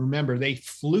in. Remember, they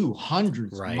flew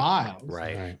hundreds of miles.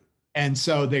 Right. And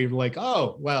so they were like,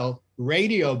 oh, well,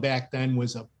 radio back then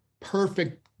was a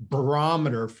perfect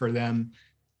barometer for them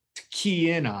to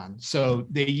key in on. So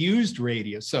they used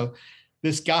radio. So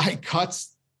this guy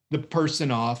cuts the person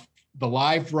off, the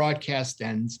live broadcast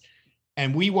ends,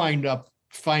 and we wind up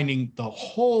finding the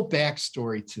whole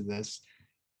backstory to this.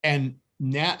 And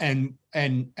now,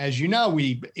 and as you know,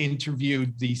 we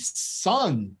interviewed the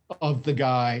son of the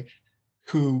guy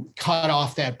who cut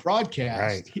off that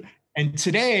broadcast. Right. And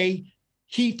today,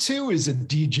 he too is a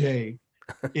DJ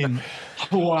in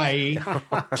Hawaii,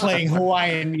 playing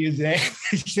Hawaiian music,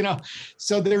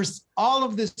 So there's all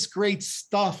of this great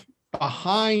stuff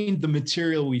behind the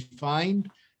material we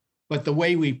find, but the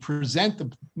way we present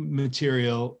the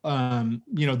material,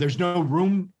 there's no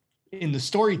room in the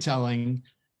storytelling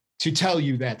to tell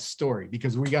you that story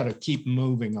because we got to keep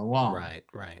moving along.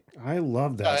 Right. I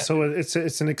love that. So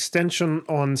it's an extension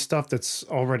on stuff that's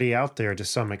already out there to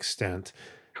some extent.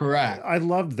 Correct. I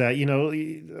love that.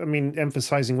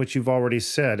 Emphasizing what you've already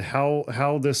said,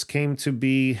 how this came to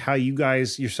be, how you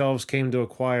guys yourselves came to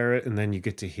acquire it, and then you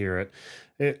get to hear it.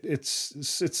 It's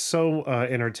so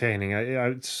entertaining.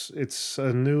 It's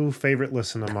a new favorite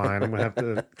listen of mine. I'm gonna have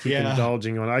to keep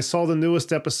indulging on. I saw the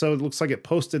newest episode. Looks like it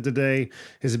posted today.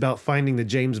 Is about finding the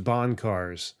James Bond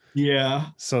cars. Yeah.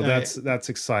 So that's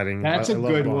exciting. That's a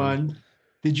good one.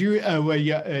 Did you?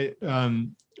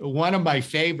 One of my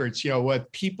favorites.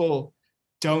 What people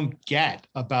don't get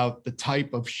about the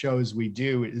type of shows we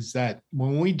do is that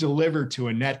when we deliver to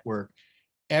a network,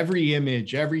 every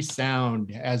image, every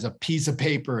sound has a piece of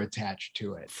paper attached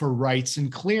to it for rights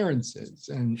and clearances.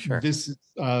 And this is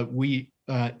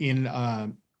in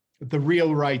The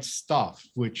Real Right Stuff,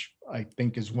 which I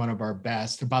think is one of our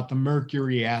best, about the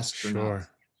Mercury astronaut. Sure.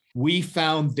 We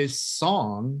found this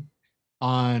song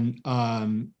on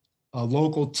a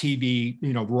local TV,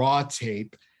 raw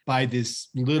tape by this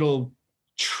little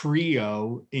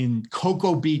trio in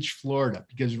Cocoa Beach, Florida.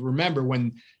 Because remember,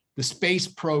 when the space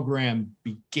program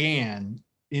began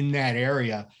in that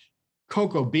area,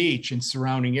 Cocoa Beach and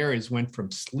surrounding areas went from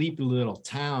sleepy little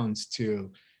towns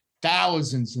to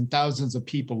thousands and thousands of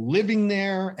people living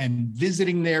there and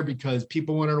visiting there because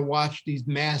people wanted to watch these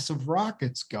massive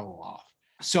rockets go off.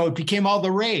 So it became all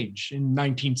the rage in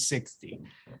 1960,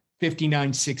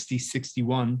 59, 60,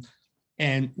 61.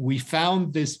 And we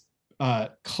found this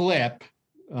clip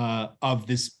of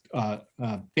this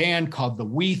band called the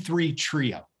We Three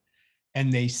Trio.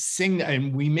 And they sing,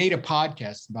 and we made a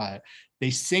podcast about it. They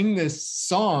sing this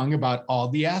song about all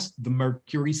the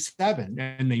Mercury 7,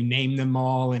 and they name them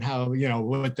all and how,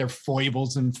 what their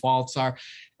foibles and faults are.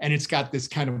 And it's got this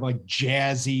kind of like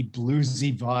jazzy,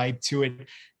 bluesy vibe to it.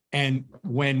 And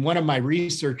when one of my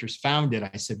researchers found it,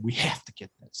 I said, we have to get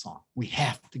that song. We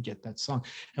have to get that song.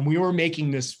 And we were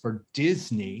making this for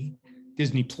Disney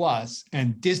Plus,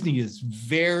 and Disney is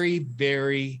very,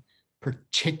 very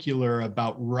particular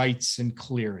about rights and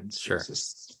clearances, sure,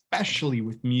 especially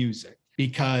with music,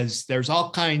 because there's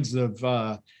all kinds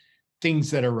of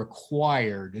things that are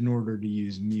required in order to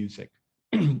use music.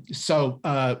 So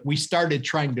we started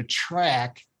trying to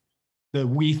track the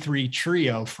We Three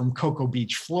Trio from Cocoa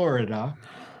Beach, Florida.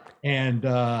 And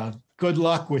good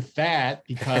luck with that,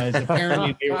 because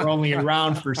apparently they were only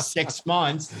around for 6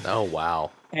 months. Oh, wow.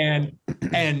 And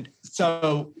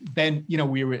so then,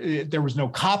 there was no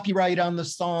copyright on the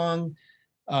song.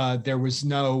 There was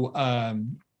no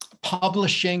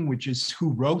publishing, which is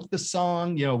who wrote the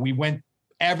song. We went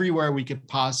everywhere we could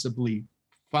possibly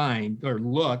find or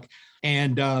look.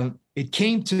 And it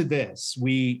came to this.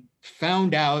 We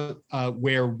found out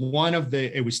where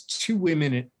it was 2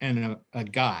 women and a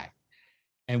guy.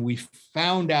 And we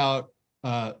found out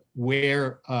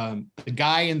where the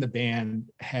guy in the band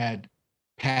had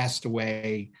passed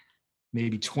away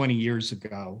maybe 20 years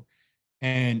ago.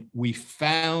 And we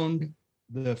found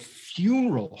the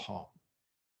funeral home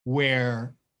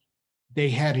where they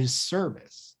had his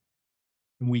service.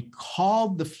 And we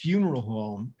called the funeral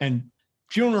home, and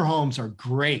funeral homes are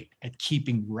great at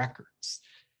keeping records.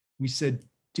 We said,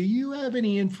 do you have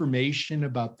any information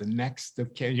about the next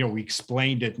of kin? We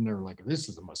explained it, and they're like, this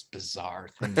is the most bizarre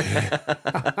thing.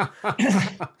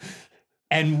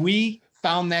 And we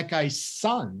found that guy's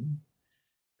son,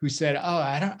 who said, oh,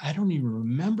 I don't even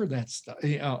remember that stuff.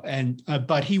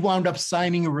 But he wound up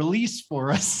signing a release for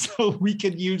us so we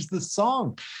could use the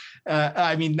song.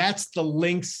 That's the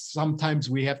links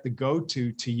sometimes we have to go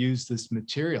to use this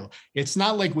material. It's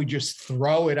not like we just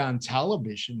throw it on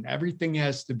television. Everything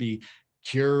has to be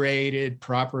curated,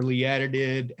 properly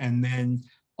edited, and then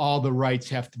all the rights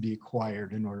have to be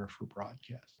acquired in order for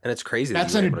broadcast. And it's crazy.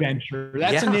 That's an adventure.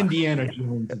 That's an Indiana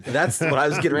Jones. That's what I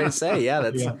was getting ready to say.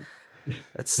 Yeah,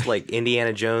 that's like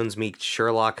Indiana Jones meets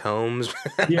Sherlock Holmes.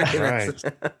 Yeah, right.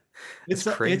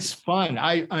 It's fun.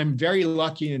 I'm very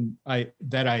lucky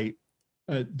that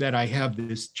I have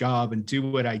this job and do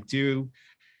what I do.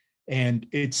 And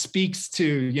it speaks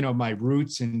to, my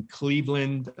roots in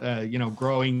Cleveland,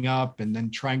 growing up and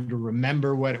then trying to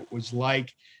remember what it was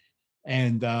like.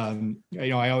 And,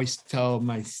 I always tell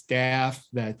my staff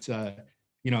that,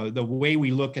 the way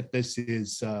we look at this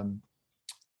is,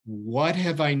 what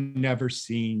have I never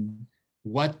seen?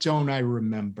 What don't I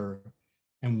remember?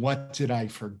 And what did I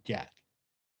forget?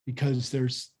 Because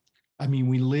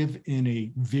we live in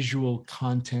a visual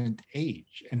content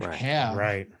age and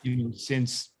have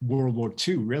since World War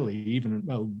II, really, even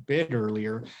a bit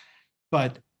earlier.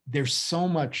 But there's so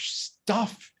much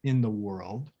stuff in the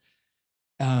world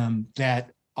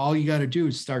that all you got to do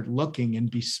is start looking and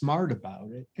be smart about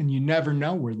it. And you never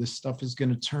know where this stuff is going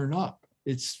to turn up.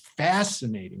 It's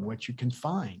fascinating what you can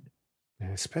find.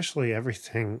 Especially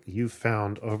everything you've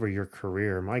found over your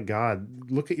career. My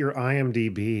God, look at your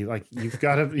IMDb. Like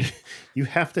you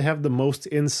have to have the most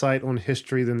insight on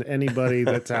history than anybody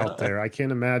that's out there. I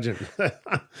can't imagine.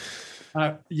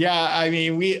 I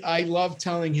love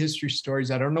telling history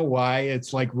stories. I don't know why.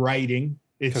 It's like writing.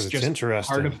 It's just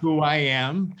interesting. Part of who I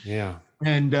am. Yeah.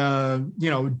 And, and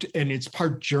it's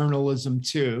part journalism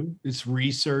too. It's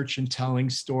research and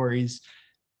telling stories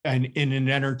and in an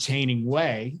entertaining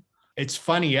way. It's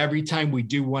funny, every time we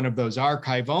do one of those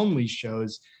archive only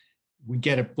shows, we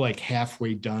get it like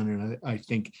halfway done. And I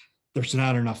think there's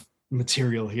not enough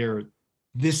material here.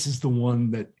 This is the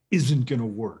one that isn't going to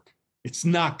work. It's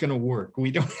not going to work. We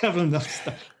don't have enough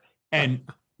stuff. And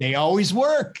they always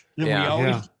work. And we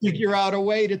always figure out a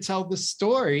way to tell the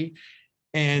story.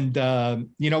 And,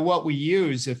 what we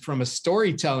use, if from a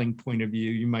storytelling point of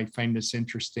view, you might find this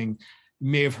interesting.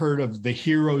 You may have heard of The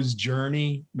Hero's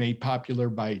Journey, made popular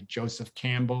by Joseph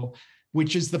Campbell,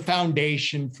 which is the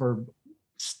foundation for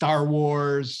Star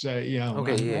Wars,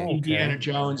 Indiana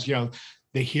Jones,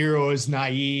 the hero is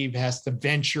naive, has to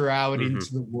venture out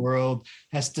into the world,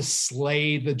 has to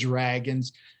slay the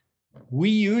dragons. We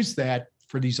use that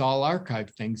for these all archive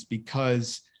things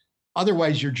because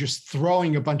otherwise you're just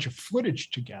throwing a bunch of footage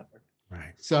together.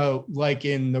 Right. So like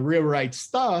in The Real Right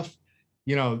Stuff,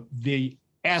 the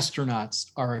astronauts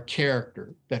are a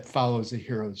character that follows a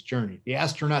hero's journey. The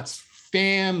astronauts'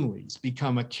 families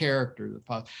become a character that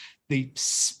follows. The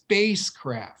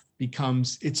spacecraft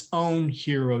becomes its own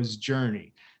hero's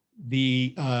journey.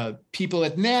 The people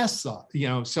at NASA,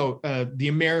 the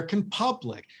American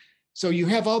public. So you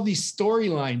have all these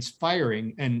storylines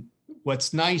firing, and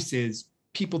what's nice is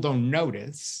people don't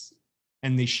notice,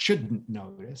 and they shouldn't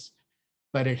notice,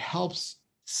 but it helps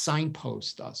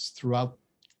signpost us throughout,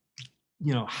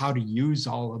 how to use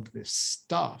all of this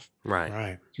stuff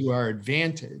to our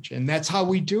advantage. And that's how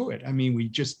we do it. I mean, we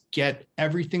just get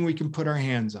everything we can put our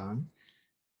hands on,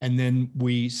 and then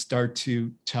we start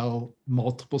to tell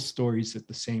multiple stories at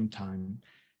the same time.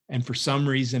 And for some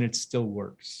reason, it still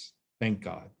works. Thank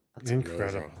God. That's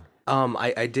incredible.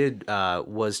 Amazing. I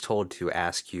was told to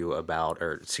ask you about,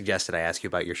 or suggested I ask you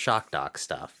about your Shock Doc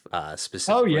stuff,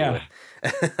 specifically. Oh, yeah.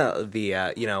 With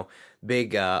the,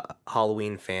 big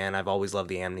Halloween fan. I've always loved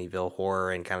the Amityville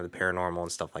horror and kind of the paranormal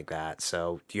and stuff like that.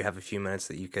 So do you have a few minutes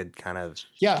that you could kind of...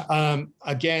 Yeah.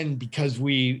 Again, because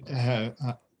we,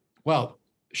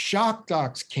 Shock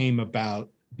Docs came about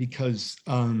because,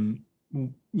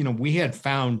 we had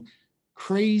found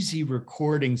crazy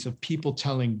recordings of people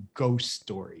telling ghost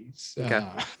stories,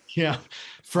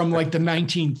 from like the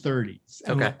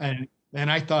 1930s.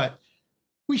 And I thought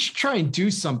we should try and do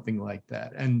something like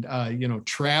that. And,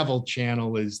 Travel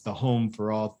Channel is the home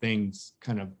for all things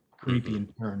kind of creepy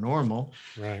and paranormal.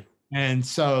 Right. And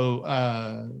so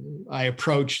I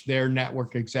approached their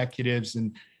network executives,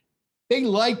 and they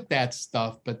liked that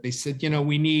stuff, but they said,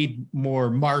 we need more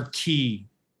marquee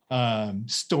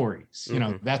stories.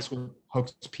 That's what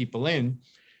hooks people in.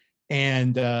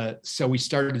 And so we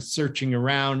started searching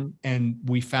around, and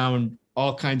we found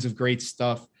all kinds of great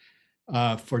stuff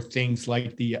for things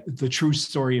like the true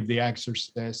story of The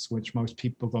Exorcist, which most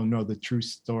people don't know the true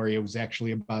story. It was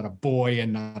actually about a boy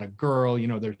and not a girl.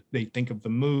 They think of the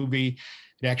movie.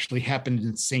 It actually happened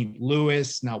in St.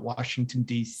 Louis, not Washington,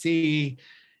 D.C.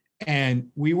 And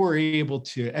we were able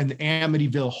to, and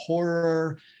Amityville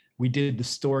Horror, we did the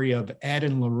story of Ed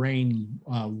and Lorraine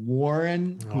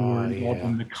Warren, who were involved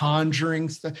in the Conjuring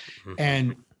stuff.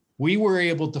 And we were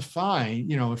able to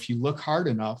find, if you look hard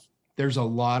enough, there's a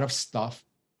lot of stuff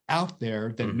out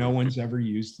there that no one's ever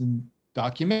used in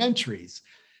documentaries.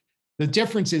 The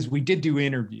difference is we did do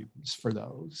interviews for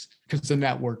those because the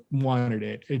network wanted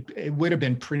it. It would have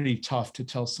been pretty tough to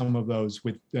tell some of those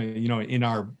with, in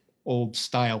our old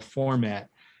style format,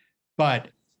 but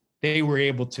they were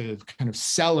able to kind of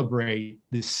celebrate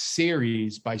this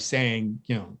series by saying,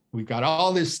 we've got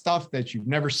all this stuff that you've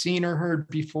never seen or heard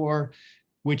before,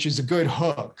 which is a good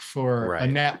hook for a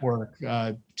network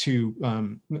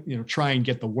to, try and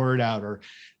get the word out. Or,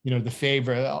 the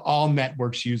favorite, all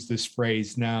networks use this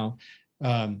phrase now.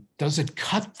 Does it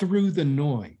cut through the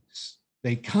noise?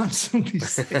 They constantly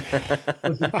say,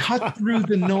 does it cut through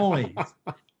the noise?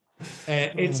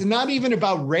 It's not even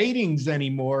about ratings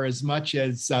anymore as much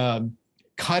as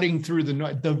cutting through the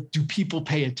noise. Do people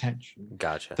pay attention?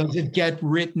 Gotcha. Does it get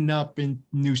written up in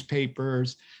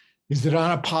newspapers? Is it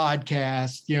on a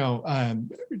podcast?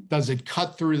 Does it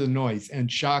cut through the noise?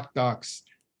 And Shock Docs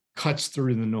cuts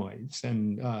through the noise.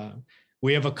 And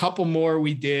we have a couple more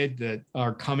we did that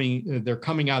are coming. They're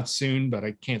coming out soon, but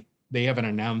they haven't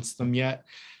announced them yet.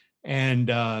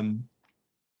 And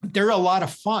they're a lot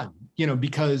of fun,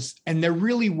 because they're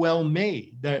really well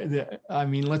made.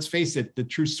 Let's face it, the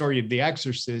true story of The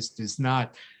Exorcist is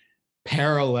not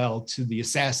parallel to the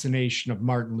assassination of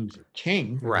Martin Luther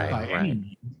King by any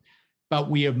means. But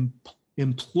we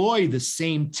employ the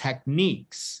same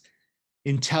techniques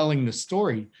in telling the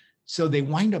story. So they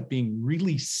wind up being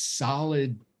really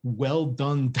solid,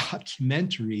 well-done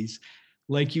documentaries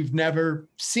like you've never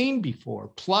seen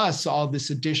before. Plus all this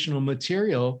additional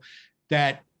material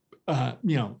that,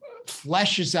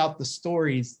 fleshes out the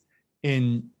stories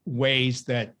in ways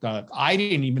that I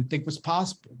didn't even think was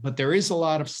possible. But there is a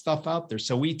lot of stuff out there.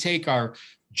 So we take our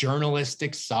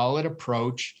journalistic, solid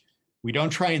approach. We don't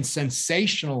try and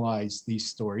sensationalize these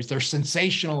stories. They're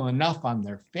sensational enough on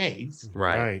their face.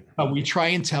 Right. But we try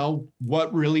and tell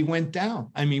what really went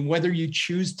down. I mean, whether you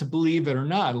choose to believe it or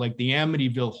not, like the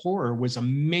Amityville Horror was a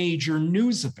major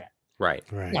news event. Right.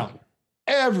 Now,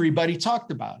 everybody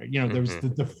talked about it. You know, there was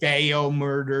Mhm. the DeFeo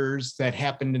murders that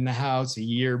happened in the house a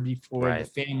year before Right.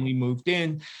 the family moved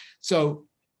in. So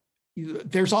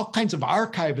there's all kinds of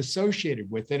archive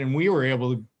associated with it. And we were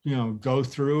able to, you know, go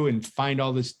through and find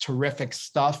all this terrific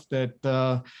stuff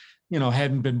that, you know,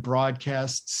 hadn't been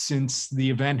broadcast since the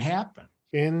event happened.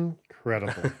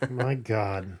 Incredible. My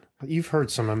God. You've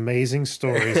heard some amazing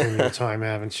stories in your time,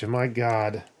 haven't you? My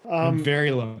God. I'm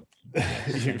very lucky.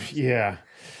 Yeah.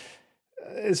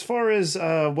 As far as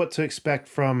what to expect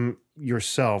from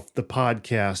yourself, the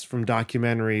podcast, from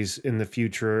documentaries in the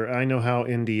future, I know how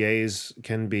NDAs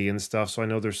can be and stuff, so I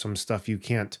know there's some stuff you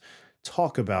can't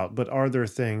talk about, but are there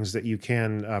things that you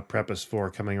can prep us for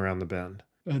coming around the bend?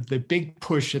 The big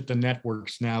push at the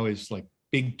networks now is like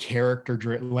big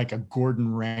character, like a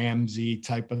Gordon Ramsay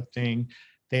type of thing.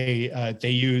 They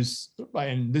use,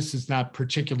 and this is not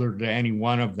particular to any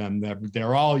one of them,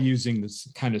 they're all using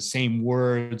this kind of same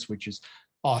words, which is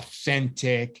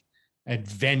authentic,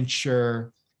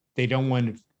 adventure. They don't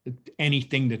want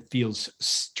anything that feels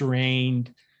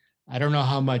strained. I don't know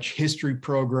how much history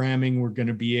programming we're going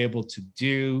to be able to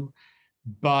do,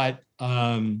 but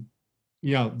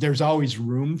you know, there's always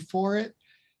room for it.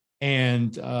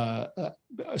 And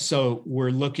so we're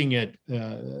looking at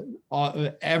we're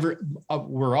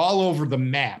all over the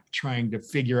map trying to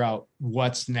figure out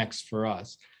what's next for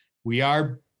us. We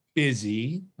are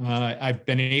busy. I've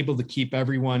been able to keep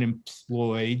everyone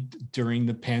employed during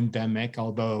the pandemic,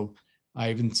 although I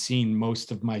haven't seen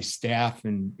most of my staff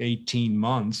in 18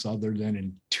 months, other than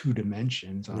in 2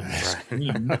 dimensions on the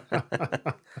screen.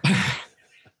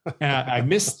 I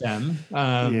miss them,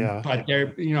 but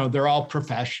they're all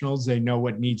professionals. They know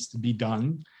what needs to be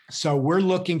done. So we're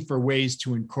looking for ways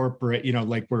to incorporate, you know,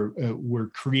 like we're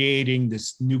creating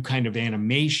this new kind of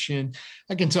animation.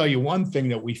 I can tell you one thing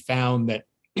that we found that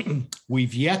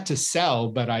we've yet to sell,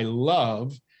 but I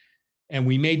love, and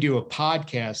we may do a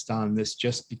podcast on this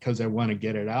just because I want to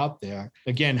get it out there.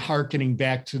 Again, hearkening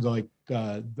back to the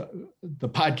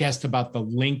podcast about the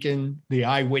Lincoln, the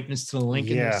eyewitness to the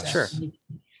Lincoln. Yeah, sure.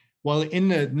 Well, in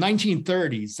the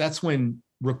 1930s, that's when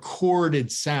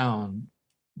recorded sound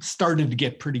started to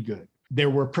get pretty good. There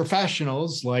were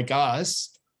professionals like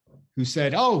us who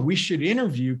said, oh, we should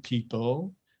interview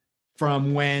people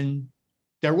from when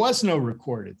there was no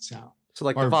recorded sound. So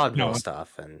like the vaudeville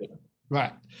stuff.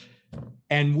 Right.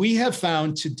 And we have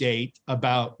found to date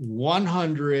about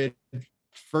 100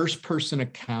 first-person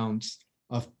accounts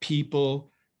of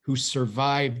people who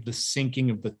survived the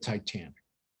sinking of the Titanic.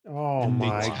 Oh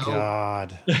my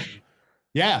God.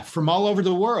 Yeah, from all over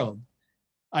the world.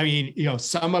 I mean, you know,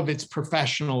 some of it's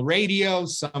professional radio,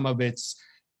 some of it's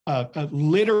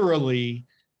literally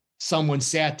someone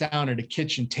sat down at a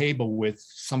kitchen table with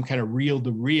some kind of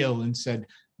reel-to-reel and said,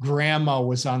 Grandma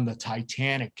was on the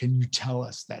Titanic. Can you tell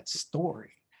us that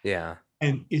story? Yeah.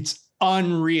 And it's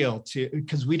unreal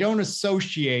because we don't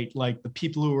associate like the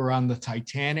people who were on the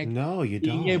Titanic. No, you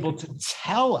don't. Being able to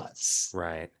tell us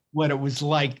what it was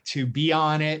like to be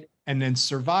on it and then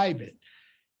survive it.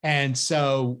 And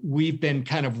so we've been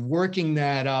kind of working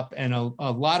that up, and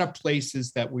a lot of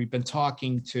places that we've been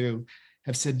talking to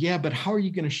have said, yeah, but how are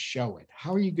you going to show it?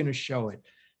 How are you going to show it?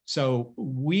 So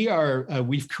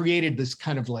we've created this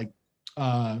kind of like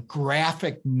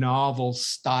graphic novel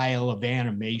style of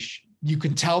animation. You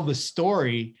can tell the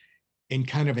story in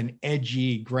kind of an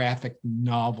edgy graphic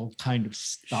novel kind of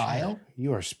style.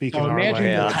 You are speaking so our imagine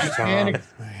language, the Titanic,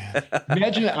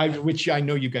 imagine which I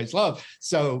know you guys love.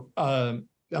 So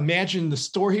imagine the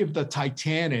story of the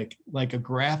Titanic like a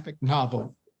graphic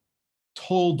novel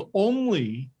told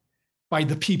only by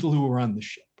the people who were on the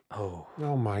ship.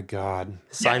 Oh my God!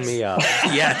 Sign me up.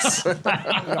 Yes.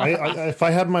 If I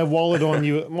had my wallet on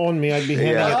me, I'd be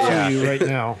handing it to you right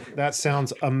now. That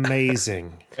sounds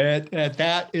amazing.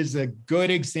 That is a good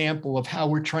example of how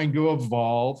we're trying to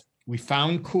evolve. We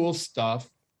found cool stuff.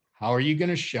 How are you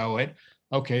going to show it?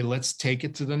 Okay, let's take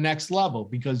it to the next level,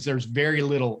 because there's very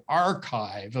little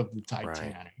archive of the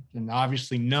Titanic, and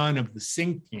obviously none of the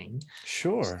sinking.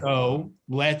 Sure. So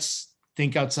let's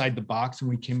think outside the box, and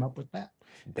we came up with that.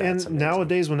 That's amazing.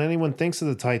 Nowadays, when anyone thinks of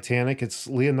the Titanic, it's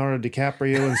Leonardo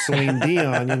DiCaprio and Celine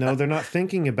Dion. You know, they're not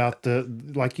thinking about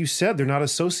like you said, they're not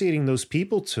associating those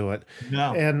people to it.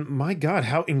 No. And my God,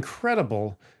 how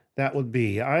incredible that would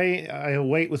be. I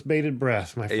await with bated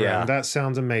breath, my friend. Yeah. That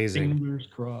sounds amazing. Fingers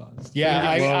crossed.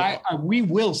 Yeah, we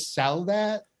will sell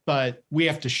that, but we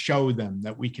have to show them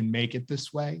that we can make it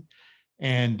this way.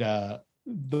 And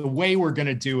the way we're going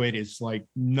to do it is like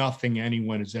nothing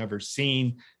anyone has ever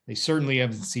seen. They certainly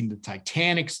haven't seen the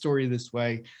Titanic story this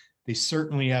way. They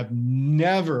certainly have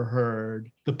never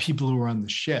heard the people who were on the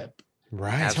ship.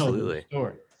 Right. Absolutely.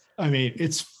 Story. I mean,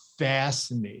 it's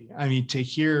fascinating. I mean, to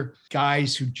hear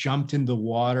guys who jumped in the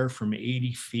water from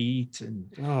 80 feet and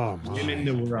women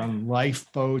that were on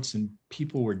lifeboats and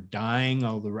people were dying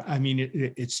all around. I mean,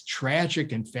 it's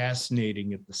tragic and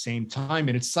fascinating at the same time.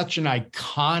 And it's such an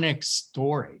iconic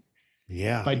story.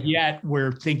 Yeah. But yet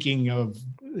we're thinking of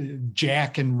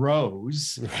Jack and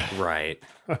Rose. Right.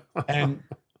 And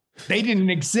they didn't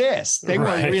exist. They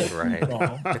weren't real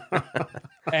people.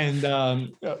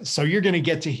 And so you're going to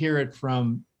get to hear it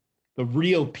from the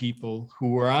real people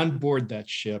who were on board that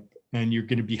ship, and you're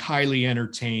going to be highly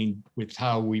entertained with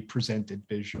how we present it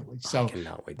visually. So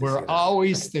we're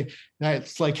always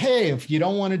it's like, hey, if you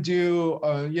don't want to do,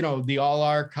 the all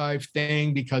archive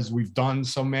thing because we've done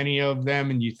so many of them,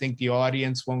 and you think the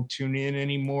audience won't tune in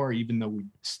anymore, even though we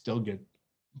still get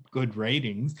good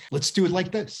ratings, let's do it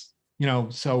like this.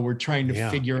 So we're trying to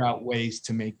figure out ways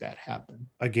to make that happen.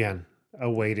 Again,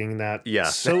 awaiting that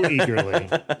so eagerly.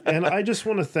 And I just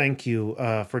want to thank you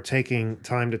for taking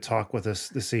time to talk with us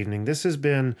this evening. This has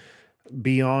been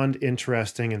beyond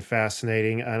interesting and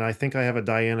fascinating. And I think I have a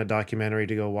Diana documentary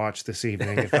to go watch this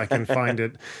evening if I can find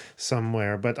it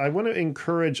somewhere. But I want to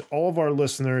encourage all of our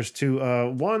listeners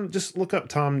to, one, just look up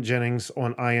Tom Jennings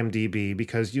on IMDb,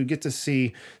 because you get to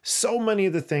see so many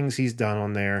of the things he's done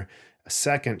on there.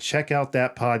 Second, check out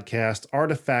that podcast,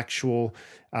 Artifactual.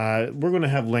 We're going to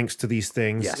have links to these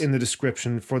things in the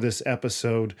description for this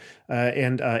episode,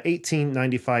 and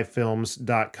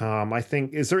 1895films.com. I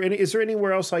think, is there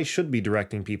anywhere else I should be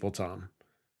directing people, Tom?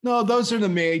 No, those are the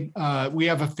main. We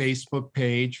have a Facebook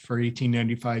page for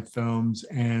 1895 Films,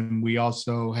 and we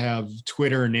also have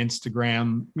Twitter and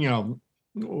Instagram.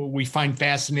 We find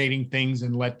fascinating things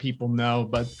and let people know,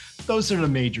 but those are the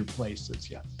major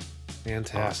places. Yes.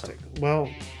 Fantastic. Awesome. Well,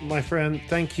 my friend,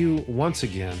 thank you once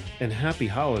again, and happy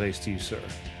holidays to you, sir.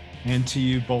 And to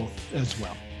you both as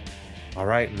well. All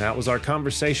right, and that was our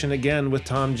conversation again with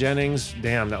Tom Jennings.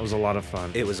 Damn, that was a lot of fun.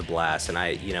 It was a blast, and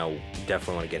I,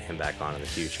 definitely want to get him back on in the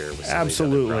future with some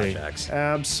Absolutely. of these other projects.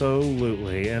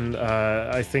 Absolutely. And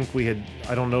I think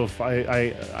I don't know if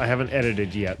I haven't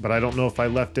edited yet, but I don't know if I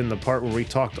left in the part where we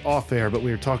talked off air, but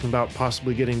we were talking about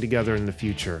possibly getting together in the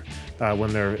future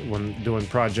when doing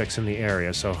projects in the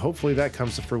area. So hopefully that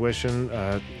comes to fruition.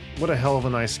 What a hell of a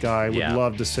nice guy. Would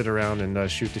love to sit around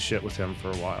and shoot the shit with him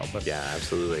for a while. But yeah,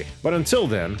 absolutely. But until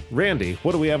then, Randy,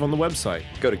 what do we have on the website?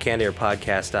 Go to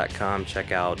cannedairpodcast.com,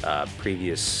 check out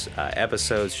previous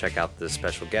episodes, check out the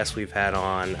special guests we've had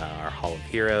on, our Hall of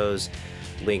Heroes,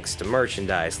 links to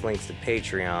merchandise, links to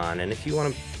Patreon, and if you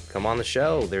want to come on the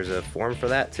show, there's a form for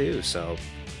that too. So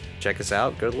check us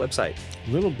out, go to the website.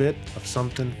 A little bit of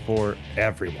something for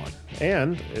everyone.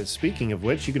 And speaking of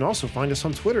which, you can also find us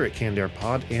on Twitter at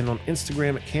CannedAirPod and on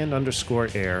Instagram at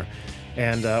canned_air.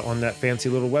 And on that fancy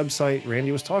little website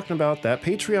Randy was talking about, that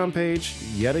Patreon page,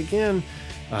 yet again,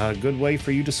 a good way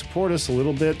for you to support us a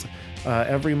little bit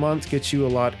every month, gets you a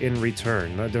lot in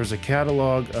return. There's a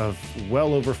catalog of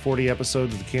well over 40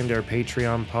 episodes of the Canned Air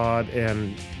Patreon pod,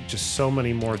 and just so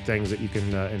many more things that you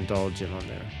can indulge in on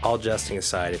there. All jesting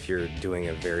aside, if you're doing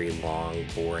a very long,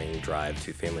 boring drive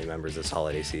to family members this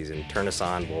holiday season, turn us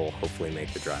on. We'll hopefully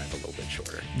make the drive a little bit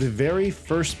shorter. The very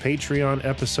first Patreon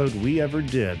episode we ever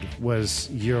did was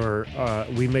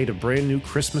we made a brand new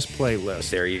Christmas playlist.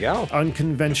 There you go.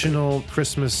 Unconventional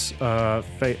Christmas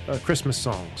Christmas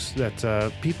songs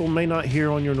that people may not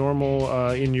hear on your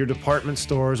normal, in your department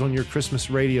stores, on your Christmas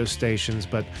radio stations,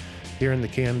 but here in the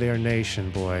Canned Air Nation,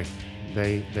 boy,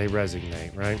 they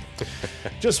resonate, right?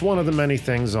 Just one of the many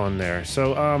things on there.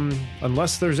 So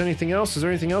unless there's anything else, is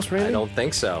there anything else, Randy? I don't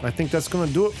think so. I think that's going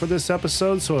to do it for this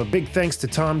episode. So a big thanks to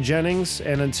Tom Jennings.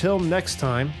 And until next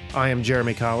time, I am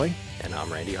Jeremy Colley. And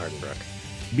I'm Randy Hardenbrook.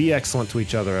 Be excellent to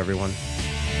each other, everyone.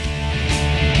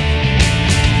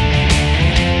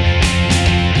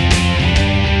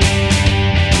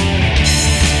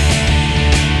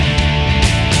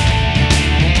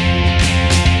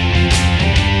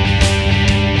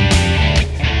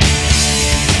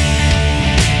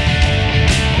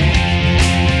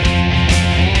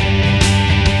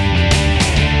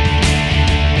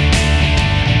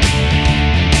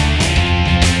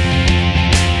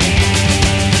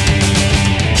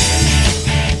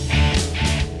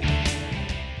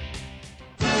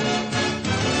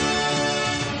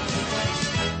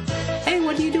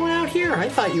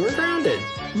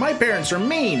 My parents are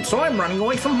mean, so I'm running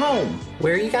away from home.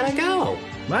 Where are you gonna go?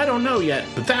 I don't know yet,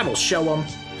 but that'll show them.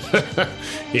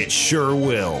 It sure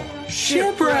will.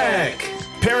 Shipwreck!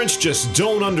 Parents just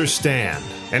don't understand,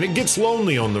 and it gets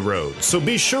lonely on the road, so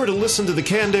be sure to listen to the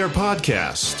Canned Air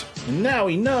Podcast. And now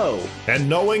we know. And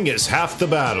knowing is half the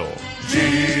battle.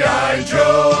 G.I.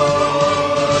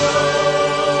 Joe!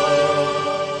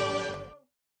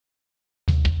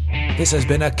 This has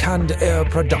been a Canned Air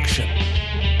production.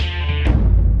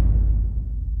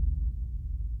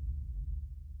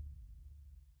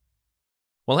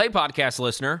 Well, hey, podcast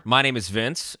listener. My name is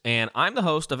Vince, and I'm the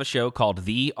host of a show called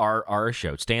The RR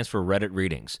Show. It stands for Reddit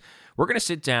Readings. We're going to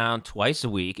sit down twice a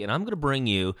week, and I'm going to bring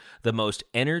you the most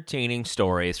entertaining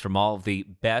stories from all of the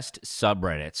best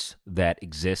subreddits that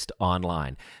exist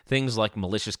online. Things like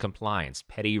malicious compliance,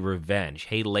 petty revenge,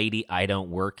 hey, lady, I don't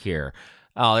work here.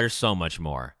 Oh, there's so much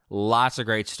more. Lots of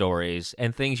great stories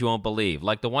and things you won't believe.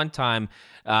 Like the one time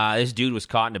this dude was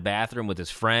caught in a bathroom with his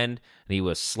friend and he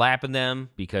was slapping them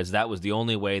because that was the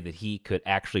only way that he could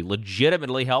actually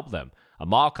legitimately help them. A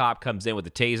mall cop comes in with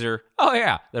a taser. Oh,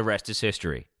 yeah, the rest is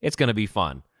history. It's going to be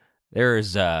fun.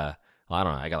 There's, I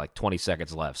don't know, I got like 20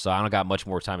 seconds left, so I don't got much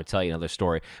more time to tell you another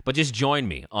story. But just join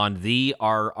me on The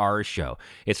RR Show.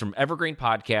 It's from Evergreen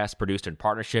Podcast, produced in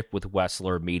partnership with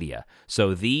Wessler Media.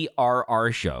 So The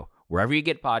RR Show, wherever you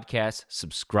get podcasts,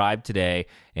 subscribe today.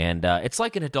 And it's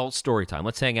like an adult story time.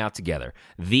 Let's hang out together.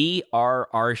 The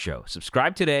RR Show.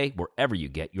 Subscribe today wherever you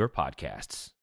get your podcasts.